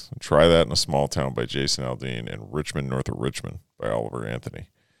hits. Try That in a Small Town by Jason Aldean and Richmond North of Richmond by Oliver Anthony.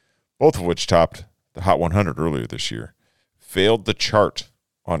 Both of which topped the Hot 100 earlier this year. Failed the chart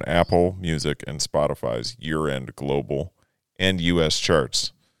on Apple Music and Spotify's year-end global and U.S.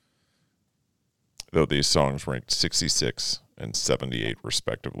 charts, though these songs ranked 66 and 78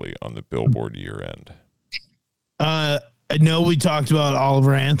 respectively on the Billboard year-end. I know we talked about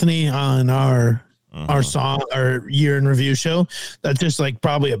Oliver Anthony on our year in review show. That's just like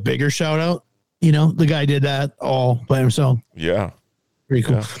probably a bigger shout out. The guy did that all by himself. Yeah. Pretty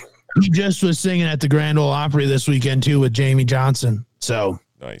cool. Yeah. He just was singing at the Grand Ole Opry this weekend too with Jamie Johnson. So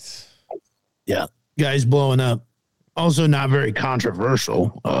nice. Yeah. Guy's blowing up. Also not very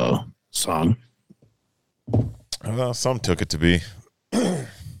controversial song. Some took it to be.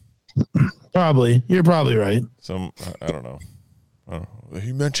 Probably. You're probably right. Some, I don't know.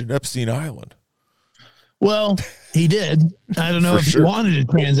 He mentioned Epstein Island. Well, he did. I don't know if he wanted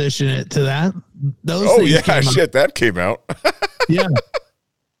to transition it to that. That came out. Yeah.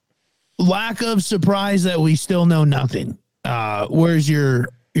 Lack of surprise that we still know nothing. Where's your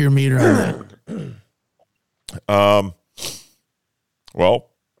meter on that? Well,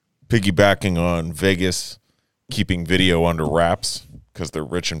 piggybacking on Vegas keeping video under wraps because they're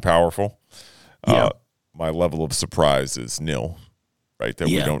rich and powerful. My level of surprise is nil, right? That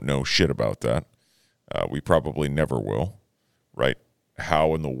we don't know shit about that. We probably never will, right?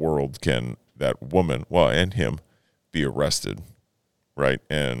 How in the world can that woman, and him, be arrested, right?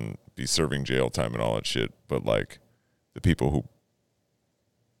 And be serving jail time and all that shit. But like the people who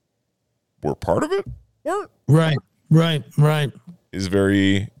were part of it weren't. Right. Is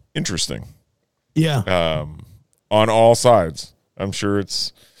very interesting. Yeah. On all sides. I'm sure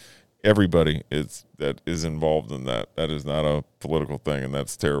it's everybody that is involved in that. That is not a political thing, and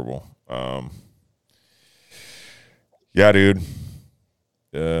that's terrible. Yeah, dude.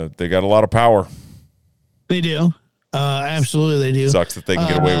 They got a lot of power. They do. Absolutely, they do. Sucks that they can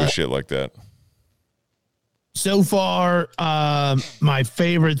get away with shit like that. So far, my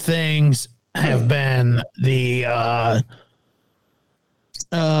favorite things have been the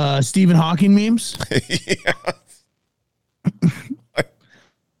Stephen Hawking memes.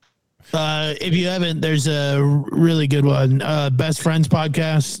 If you haven't, there's a really good one. Best Friends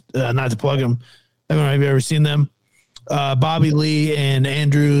podcast. Not to plug them. I don't know if you've ever seen them. Bobby Lee and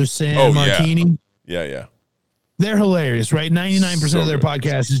Andrew San Martini. Yeah. They're hilarious, right? 99% of their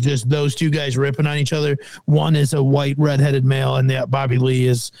podcast is just those two guys ripping on each other. One is a white redheaded male, and Bobby Lee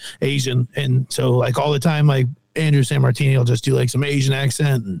is Asian. And so, like, all the time, like, Andrew San Martini will just do like some Asian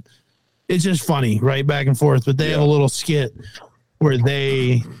accent, and it's just funny, right? Back and forth. But they have a little skit where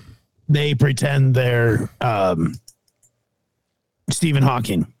they pretend they're Stephen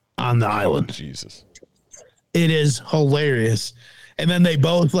Hawking on the island. Jesus. It is hilarious. And then they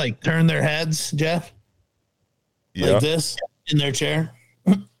both like turn their heads, Jeff, like this in their chair.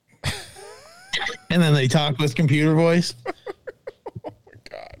 And then they talk with computer voice. Oh my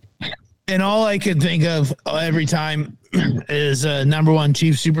God. And all I could think of every time is number one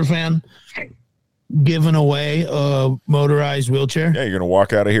Chief Superfan giving away a motorized wheelchair. Yeah, you're gonna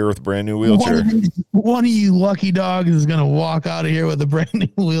walk out of here with a brand new wheelchair. One of you lucky dogs is gonna walk out of here with a brand new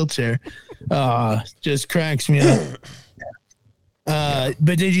wheelchair. Just cracks me up.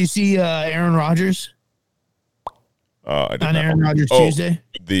 But did you see Aaron Rodgers? I did on not. Aaron Rodgers Tuesday?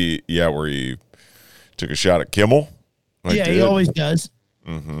 Where he took a shot at Kimmel. He always does.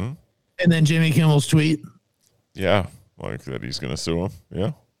 Mm-hmm. And then Jimmy Kimmel's tweet. Yeah, like that he's gonna sue him.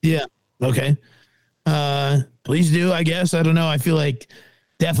 Yeah. Yeah. Okay. Please do, I guess. I don't know. I feel like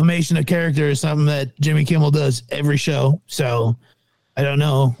defamation of character is something that Jimmy Kimmel does every show. So I don't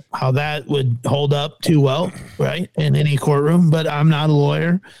know how that would hold up too well, right, in any courtroom. But I'm not a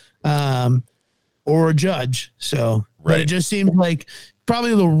lawyer or a judge. So, but it just seems like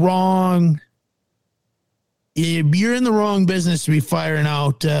probably the wrong. You're in the wrong business to be firing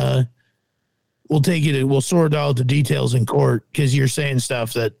out. We'll sort out the details in court because you're saying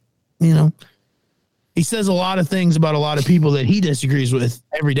stuff that, he says a lot of things about a lot of people that he disagrees with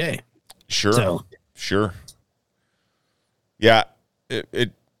every day. Sure. So. Sure. Yeah.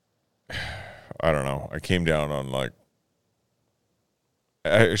 It I don't know. I came down on like,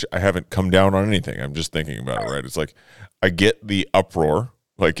 I haven't come down on anything. I'm just thinking about it, right? It's like, I get the uproar.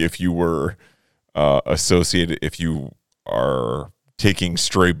 Like if you were associated, if you are taking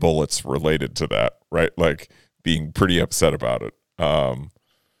stray bullets related to that, right? Like being pretty upset about it.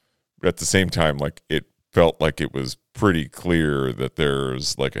 But at the same time, like it felt like it was pretty clear that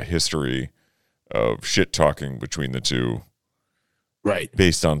there's like a history of shit talking between the two. Right.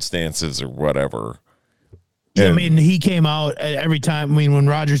 Based on stances or whatever. Yeah, I mean, he came out every time. I mean, when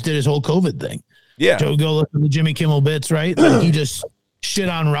Rodgers did his whole COVID thing. Yeah. So go look at the Jimmy Kimmel bits, right? Like he just shit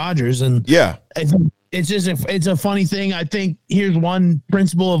on Rodgers. And I think it's just it's a funny thing. I think here's one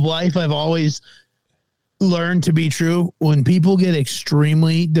principle of life I've always learned to be true. When people get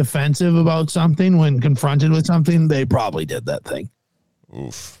extremely defensive about something, when confronted with something, they probably did that thing.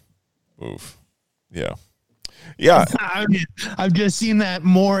 Oof. Yeah. Yeah. I've just seen that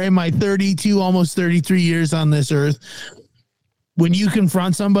more in my 32, almost 33 years on this earth. When you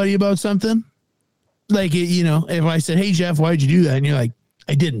confront somebody about something, like, if I said, hey, Jeff, why'd you do that? And you're like,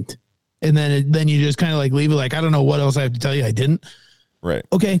 I didn't. And then you just kind of like leave it like, I don't know what else I have to tell you. I didn't. Right.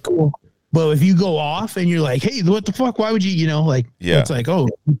 Okay, cool. But if you go off and you're like, hey, what the fuck? Why would you, it's like, oh,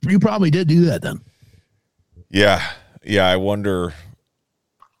 you probably did do that then. Yeah. Yeah. I wonder.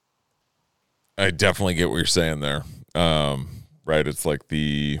 I definitely get what you're saying there. Right. It's like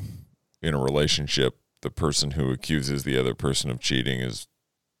in a relationship, the person who accuses the other person of cheating is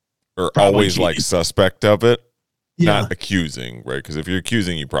always cheating. Like suspect of it, not accusing, right? Because if you're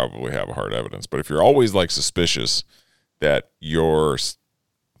accusing, you probably have hard evidence. But if you're always like suspicious that your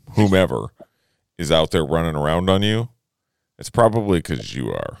whomever is out there running around on you, it's probably because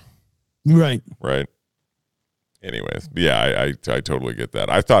you are. Right. Anyways, yeah, I totally get that.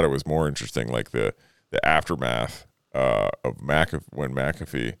 I thought it was more interesting, like the aftermath of when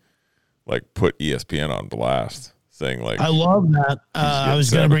McAfee like put ESPN on blast, saying like, I love that. I was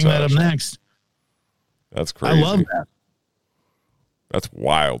going to bring that up next. That's crazy. I love that. That's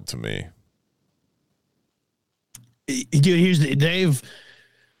wild to me. Dude,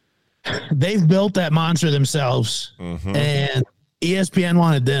 they've built that monster themselves, and ESPN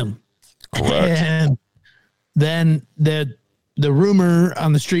wanted them. Correct. And then the rumor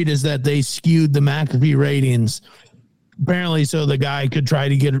on the street is that they skewed the McAfee ratings, apparently, so the guy could try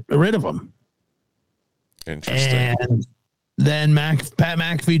to get rid of him. Interesting. And then Pat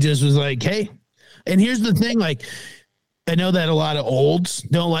McAfee just was like, hey, and here's the thing, like, I know that a lot of olds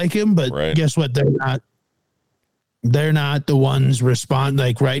don't like him, but guess what? They're not the ones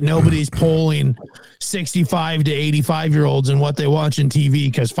right? Nobody's polling 65 to 85-year-olds and what they watch on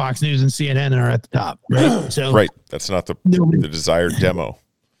TV because Fox News and CNN are at the top, right? So that's not the desired demo.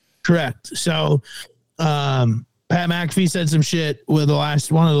 Correct. So Pat McAfee said some shit with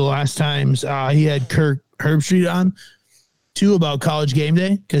one of the last times he had Kirk Herbstreit on too about College Game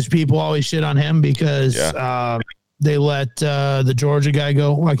Day, because people always shit on him because they let the Georgia guy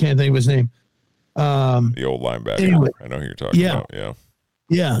go. Well, I can't think of his name. The old linebacker. Anyway, I know who you're talking about.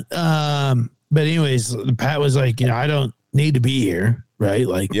 Yeah. But anyways, Pat was like, I don't need to be here, right?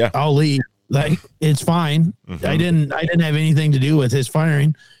 Like, I'll leave. Like, it's fine. Mm-hmm. I didn't have anything to do with his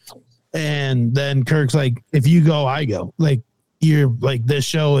firing. And then Kirk's like, if you go, I go. Like, you're like, this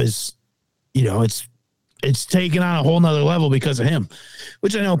show is, it's taken on a whole nother level because of him,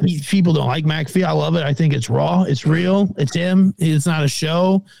 which I know people don't like McAfee. I love it. I think it's raw. It's real. It's him. It's not a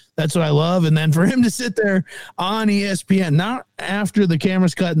show. That's what I love. And then for him to sit there on ESPN, not after the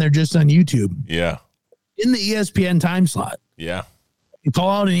camera's cut and they're just on YouTube. Yeah. In the ESPN time slot. Yeah. You call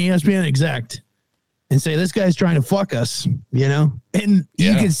out an ESPN exec and say, this guy's trying to fuck us, And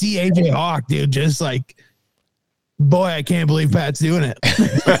you can see AJ Hawk, dude, just like, boy, I can't believe Pat's doing it.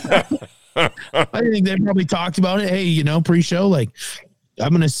 I think they probably talked about it. Hey, pre-show, like, I'm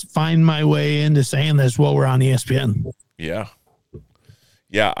going to find my way into saying this while we're on ESPN. Yeah.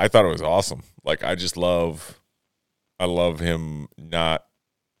 Yeah, I thought it was awesome. Like, I love him not,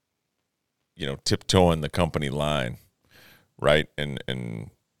 tiptoeing the company line, right? And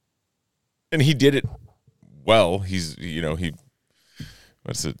he did it well. He's,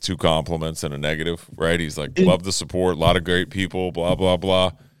 what's it, 2 compliments and a negative, right? He's like, love the support, a lot of great people, blah, blah,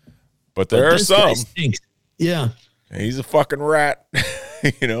 blah. But there are some. Yeah. He's a fucking rat,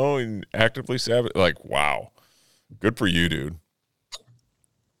 and actively sabotage. Like, wow. Good for you, dude.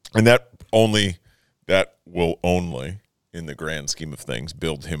 And that will only, in the grand scheme of things,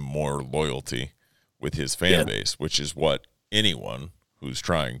 build him more loyalty with his fan base, which is what anyone who's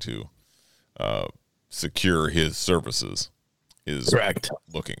trying to secure his services is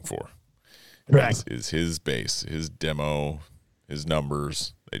looking for. Correct. Is his base, his demo, his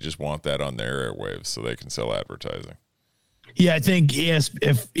numbers. They just want that on their airwaves so they can sell advertising. Yeah, I think if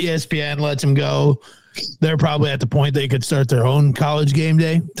ESPN lets him go, they're probably at the point they could start their own College Game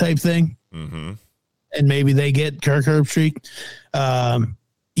Day type thing. Mm-hmm. And maybe they get Kirk Herbstreit.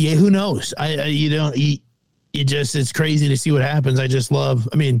 Who knows? It's crazy to see what happens. I just love,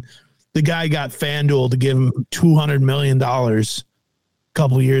 the guy got FanDuel to give him $200 million a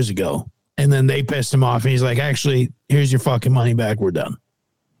couple years ago. And then they pissed him off. And he's like, actually, here's your fucking money back. We're done.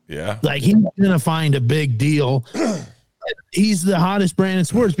 Yeah. Like, he's going to find a big deal. He's the hottest brand in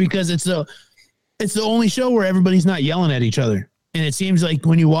sports because it's the only show where everybody's not yelling at each other. And it seems like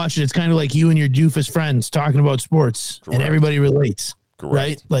when you watch it, it's kind of like you and your doofus friends talking about sports. Correct. And everybody relates. Correct.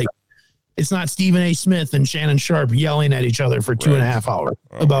 Right? Like, it's not Stephen A. Smith and Shannon Sharp yelling at each other for 2.5 hours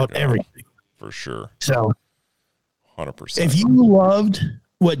about everything. For sure. So 100%. If you loved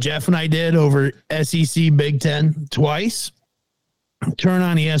what Jeff and I did over SEC Big Ten twice, turn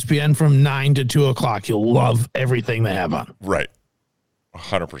on ESPN from 9 to 2 o'clock. You'll love everything they have on. Right.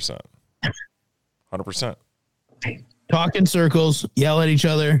 100%. 100%. Talk in circles, yell at each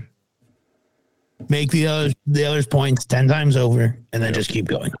other, make the other's points 10 times over, and then just keep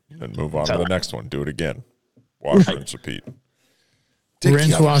going. And move on to the next one. Do it again. Wash, rinse, repeat.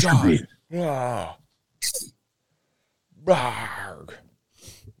 Rinse, wash, repeat.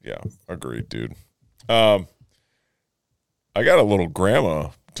 Yeah, agreed, dude. I got a little grandma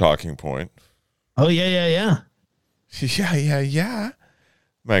talking point. Oh, yeah. Yeah.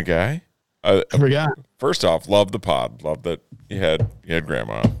 My guy. I forgot. First off, love the pod. Love that you had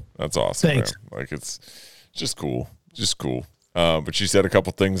grandma. That's awesome. Thanks. Man. Like, it's just cool. But she said a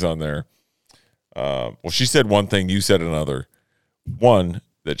couple things on there. Well, she said one thing, you said another. One,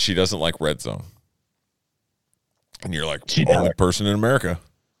 that she doesn't like Red Zone. And you're like, only person in America.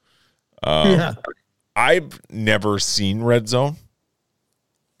 Yeah. I've never seen Red Zone.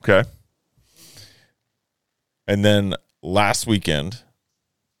 Okay. And then last weekend,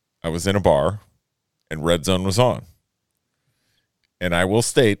 I was in a bar and Red Zone was on. And I will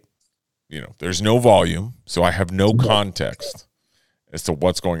state, there's no volume, so I have no context as to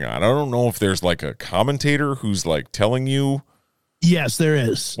what's going on. I don't know if there's like a commentator who's like telling you Yes, there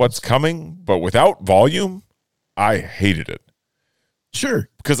is. What's coming, but without volume, I hated it. Sure.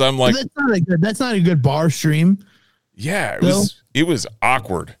 Because I'm like, that's not a good bar stream. Yeah, it was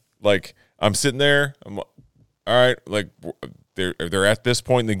awkward. Like, I'm sitting there, I'm all right, like they're at this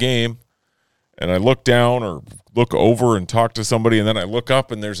point in the game, and I look down or look over and talk to somebody, and then I look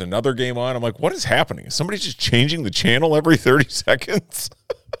up and there's another game on. I'm like, what is happening? Is somebody just changing the channel every 30 seconds?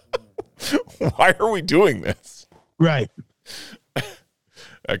 Why are we doing this? Right.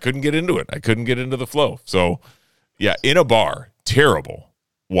 I couldn't get into it. I couldn't get into the flow. So, yeah, in a bar, terrible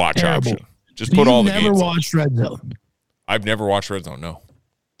watch option. Just put all the games. You've never watched Red Zone? I've never watched Red Zone, no.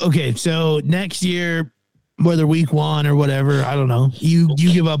 Okay, so next year, whether week 1 or whatever, I don't know, you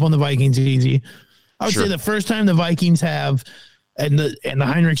give up on the Vikings easy. I would say the first time the Vikings have, and the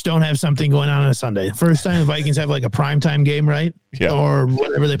Heinrichs don't have something going on a Sunday. First time the Vikings have like a primetime game, right? Yeah. Or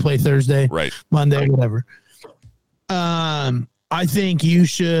whatever they play Thursday, right? Monday, whatever. I think you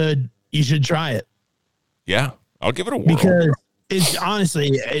should try it. Yeah, I'll give it a whirl. Because it's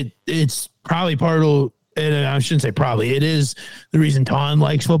honestly, it's probably part of, and I shouldn't say probably, it is the reason Ton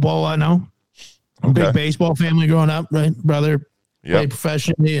likes football. I know. Big baseball family growing up, right? Brother played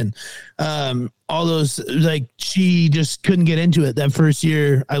professionally, and all those, like, she just couldn't get into it that first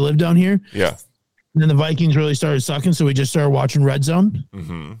year I lived down here. Yeah. And then the Vikings really started sucking, so we just started watching Red Zone.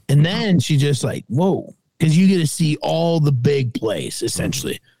 Mm-hmm. And then she just like, whoa, because you get to see all the big plays,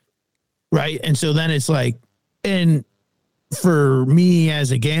 essentially. Mm-hmm. Right? And so then it's like, and for me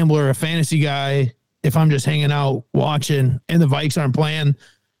as a gambler, a fantasy guy, if I'm just hanging out watching and the Vikes aren't playing,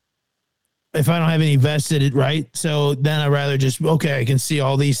 if I don't have any vested, right? So then I'd rather just, okay, I can see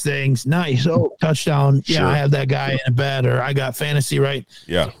all these things. Nice. Oh, touchdown. Yeah, I have that guy in a bet, or I got fantasy, right?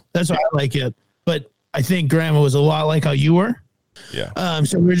 Yeah. That's why I like it. But I think Grandma was a lot like how you were. Yeah.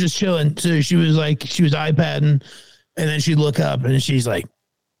 So we were just chilling. So she was iPadding, and then she'd look up and she's like,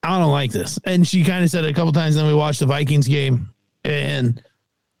 I don't like this. And she kind of said it a couple times. Then we watched the Vikings game, and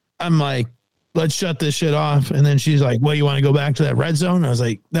I'm like, let's shut this shit off. And then she's like, well, you want to go back to that Red Zone? I was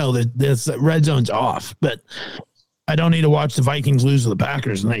like, no, that Red Zone's off, but I don't need to watch the Vikings lose to the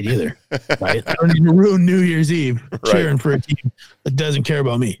Packers tonight either. Right? I don't need to ruin New Year's Eve cheering for a team that doesn't care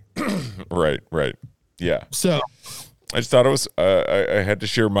about me. Right. Yeah. So I just thought it was, I had to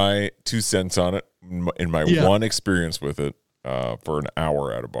share my 2 cents on it in my one experience with it for an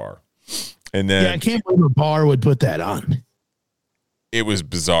hour at a bar. And then I can't believe a bar would put that on. It was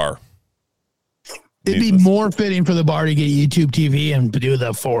bizarre. It'd be more fitting for the bar to get YouTube TV and do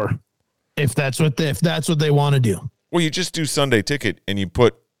the 4, if that's what they want to do. Well, you just do Sunday Ticket and you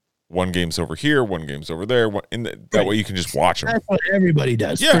put one game's over here, one game's over there. That way you can just watch them. That's what everybody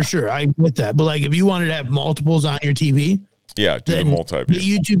does, for sure. I get that. But like, if you wanted to have multiples on your TV, do the multi-view.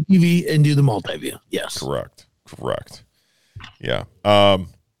 Get YouTube TV and do the multi-view. Yes. Correct. Yeah.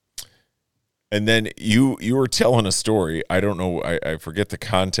 And then you were telling a story. I don't know. I forget the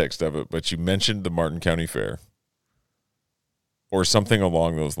context of it, but you mentioned the Martin County Fair or something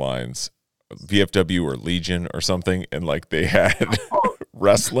along those lines, VFW or Legion or something. And like they had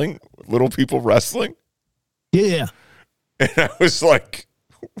wrestling, little people wrestling. Yeah. And I was like,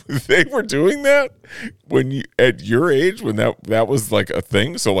 they were doing that when you, at your age, when that was like a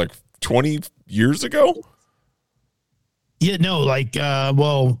thing. So like 20 years ago. Yeah, no, like, I've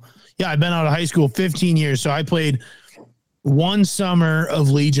been out of high school 15 years, so I played one summer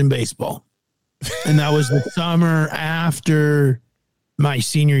of Legion baseball, and that was the summer after my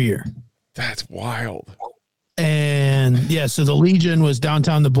senior year. That's wild. And, so the Legion was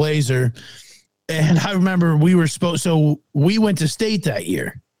downtown the Blazer, and I remember we went to state that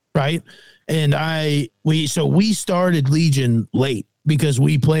year, right? And we started Legion late because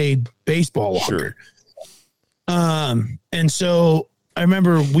we played baseball longer. Sure. And so I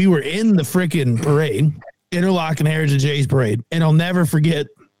remember we were in the freaking parade, Interlochen Heritage Days parade, and I'll never forget,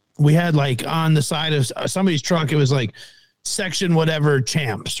 we had like on the side of somebody's truck, it was like section whatever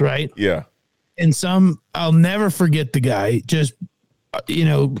champs, right? Yeah. And I'll never forget the guy just,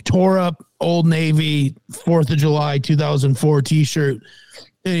 tore up Old Navy 4th of July 2004 t-shirt,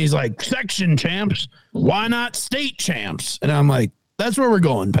 and he's like, section champs, why not state champs? And I'm like, that's where we're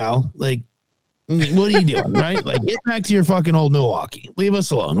going, pal. Like, what are you doing, right? Like, get back to your fucking old Milwaukee. Leave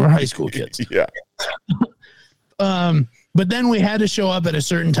us alone. We're high school kids. Yeah. But then we had to show up at a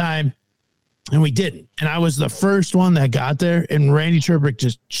certain time, and we didn't. And I was the first one that got there, and Randy Turbrick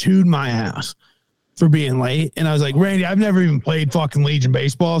just chewed my ass for being late. And I was like, Randy, I've never even played fucking Legion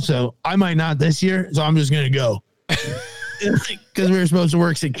baseball, so I might not this year, so I'm just going to go. Because we were supposed to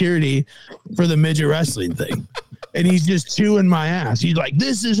work security for the midget wrestling thing. And he's just chewing my ass. He's like,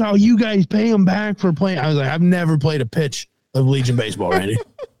 this is how you guys pay him back for playing. I was like, I've never played a pitch of Legion Baseball, Randy.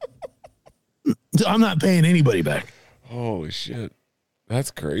 So I'm not paying anybody back. Holy shit. That's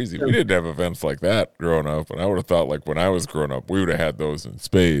crazy. We didn't have events like that growing up. And I would have thought, like, when I was growing up, we would have had those in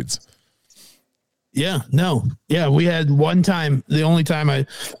spades. Yeah, no. Yeah, we had one time, the only time I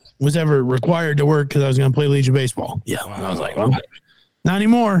was ever required to work because I was going to play Legion Baseball. Yeah. Wow. And I was like, well, not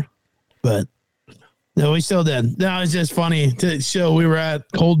anymore. But no, we still did. No, it's just funny to show we were at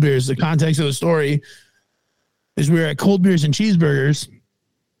Cold Beers. The context of the story is we were at Cold Beers and Cheeseburgers,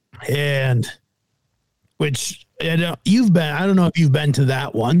 and which you've been, I don't know if you've been to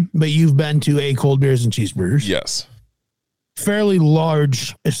that one, but you've been to a Cold Beers and Cheeseburgers. Yes. Fairly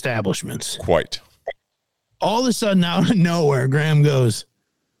large establishments. Quite. All of a sudden, out of nowhere, Graham goes,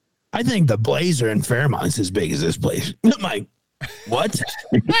 I think the Blazer in Fairmont's as big as this place. I'm like, what?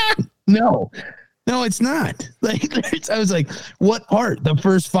 No, it's not. Like, I was like, what part? The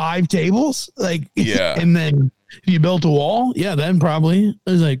first 5 tables? Like, yeah. And then if you built a wall, yeah, then probably.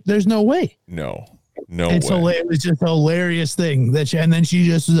 I was like, there's no way. No it's way. It was just a hilarious thing and then she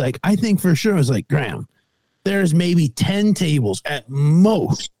just was like, I think for sure. I was like, Graham, there's maybe 10 tables at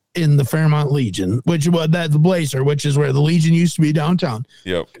most in the Fairmont Legion, which was the Blazer, which is where the Legion used to be downtown.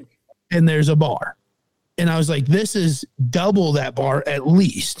 Yep. And there's a bar. And I was like, this is double that bar at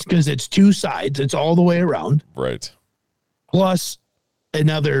least, because it's 2 sides. It's all the way around. Right. Plus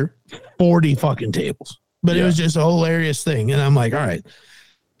another 40 fucking tables. But It was just a hilarious thing. And I'm like, all right,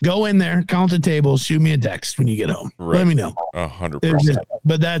 go in there, count the tables, shoot me a text when you get home. Right. Let me know. 100%.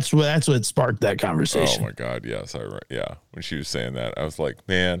 But that's what sparked that conversation. Oh my God. Yes. Yeah. When she was saying that, I was like,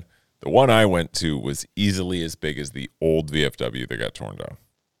 man, the one I went to was easily as big as the old VFW that got torn down.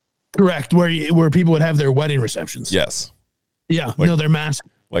 Correct. Where people would have their wedding receptions. Yes. Yeah. No, they're massive.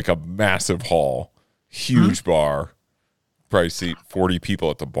 Like a massive hall, huge bar, probably seat 40 people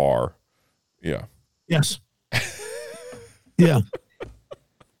at the bar. Yeah. Yes. Yeah.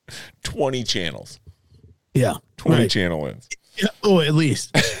 20 channels. Yeah. 20 channel ins. Yeah. Oh, at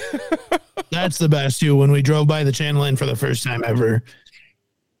least. That's the best too. When we drove by the channel in for the first time ever,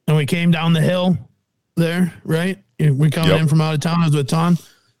 and we came down the hill there, right? We coming in from out of town. I was with Tom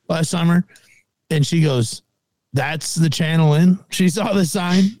last summer, and she goes, that's the channel in. She saw the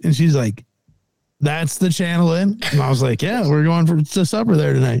sign and she's like, that's the channel in. And I was like, yeah, we're going to supper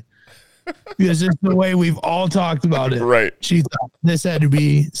there tonight. Because it's the way we've all talked about it. Right. She thought this had to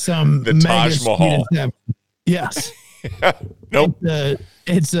be some the Taj Mahal. Yes. Yeah. Nope.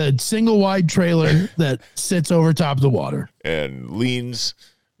 It's a single wide trailer that sits over top of the water and leans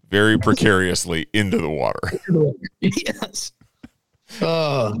very precariously into the water. Yes.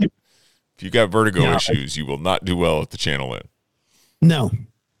 If you got vertigo issues, you will not do well at the channel in. No,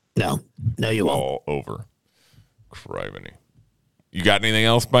 you won't. All over. Criveny. You got anything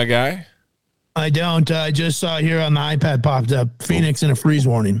else, my guy? I don't. I just saw here on the iPad popped up Phoenix in a freeze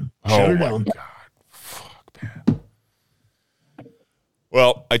warning. Oh, my God. Fuck, man.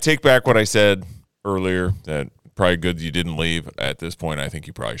 Well, I take back what I said earlier, that probably good you didn't leave. At this point, I think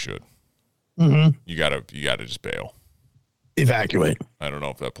you probably should. Mm-hmm. You gotta just bail. Evacuate. I don't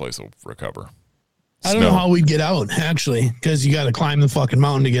know if that place will recover. I don't know how we'd get out, actually, because you got to climb the fucking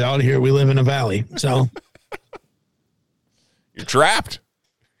mountain to get out of here. We live in a valley, so. You're trapped.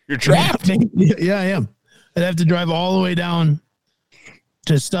 You're trapped. Yeah, I am. I'd have to drive all the way down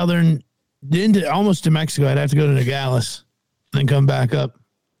to almost to Mexico. I'd have to go to Nogales, then come back up.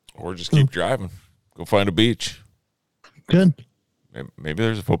 Or just keep driving. Go find a beach. Good. Maybe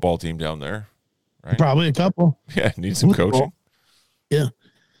there's a football team down there. Right? Probably a couple. Yeah, need some coaching. Yeah.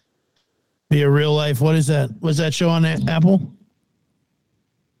 Be a real life. What is that? Was that show on Apple?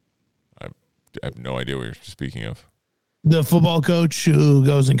 I have no idea what you're speaking of. The football coach who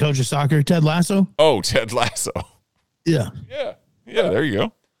goes and coaches soccer, Ted Lasso. Oh, Ted Lasso. Yeah. Yeah. There you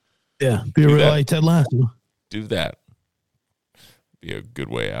go. Yeah. Be a real life Ted Lasso. Do that. Be a good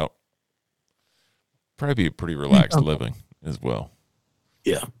way out. Probably be a pretty relaxed living as well.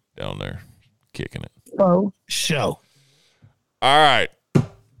 Yeah. Down there, kicking it. Oh, show. All right.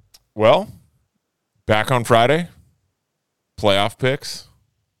 Well, back on Friday. Playoff picks.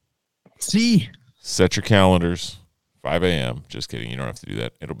 See. Set your calendars. 5 a.m. Just kidding. You don't have to do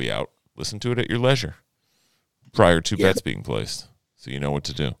that. It'll be out. Listen to it at your leisure prior to bets being placed, so you know what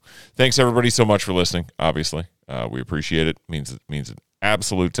to do. Thanks, everybody, so much for listening, obviously. We appreciate it. It means an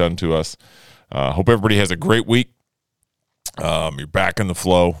absolute ton to us. Hope everybody has a great week. You're back in the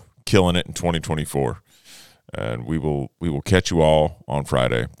flow, killing it in 2024. And we will catch you all on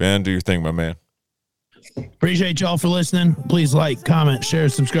Friday. Ben, do your thing, my man. Appreciate y'all for listening. Please like, comment, share,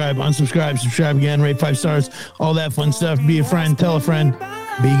 subscribe, unsubscribe, subscribe again, rate 5 stars, all that fun stuff. Be a friend, tell a friend.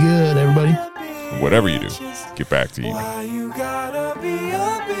 Be good, everybody. Whatever you do, get back to even. Why you gotta be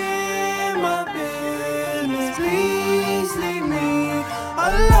up in my business? Please leave me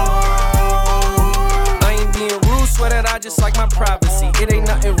alone. I ain't being rude, swear that I just like my privacy. It ain't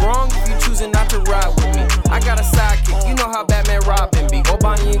nothing wrong if you choosing not to ride with me. I got a sidekick, you know how Batman Robin be. Or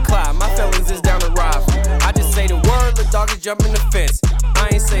Bonnie and Clyde, my feelings is down to ride. I just say the word, the dog is jumping the fence. I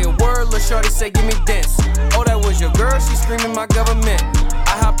ain't say a word, lil' shorty say give me dents. Oh, that was your girl, she screaming my government.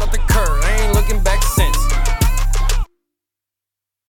 I hopped off the curb, I ain't looking back since.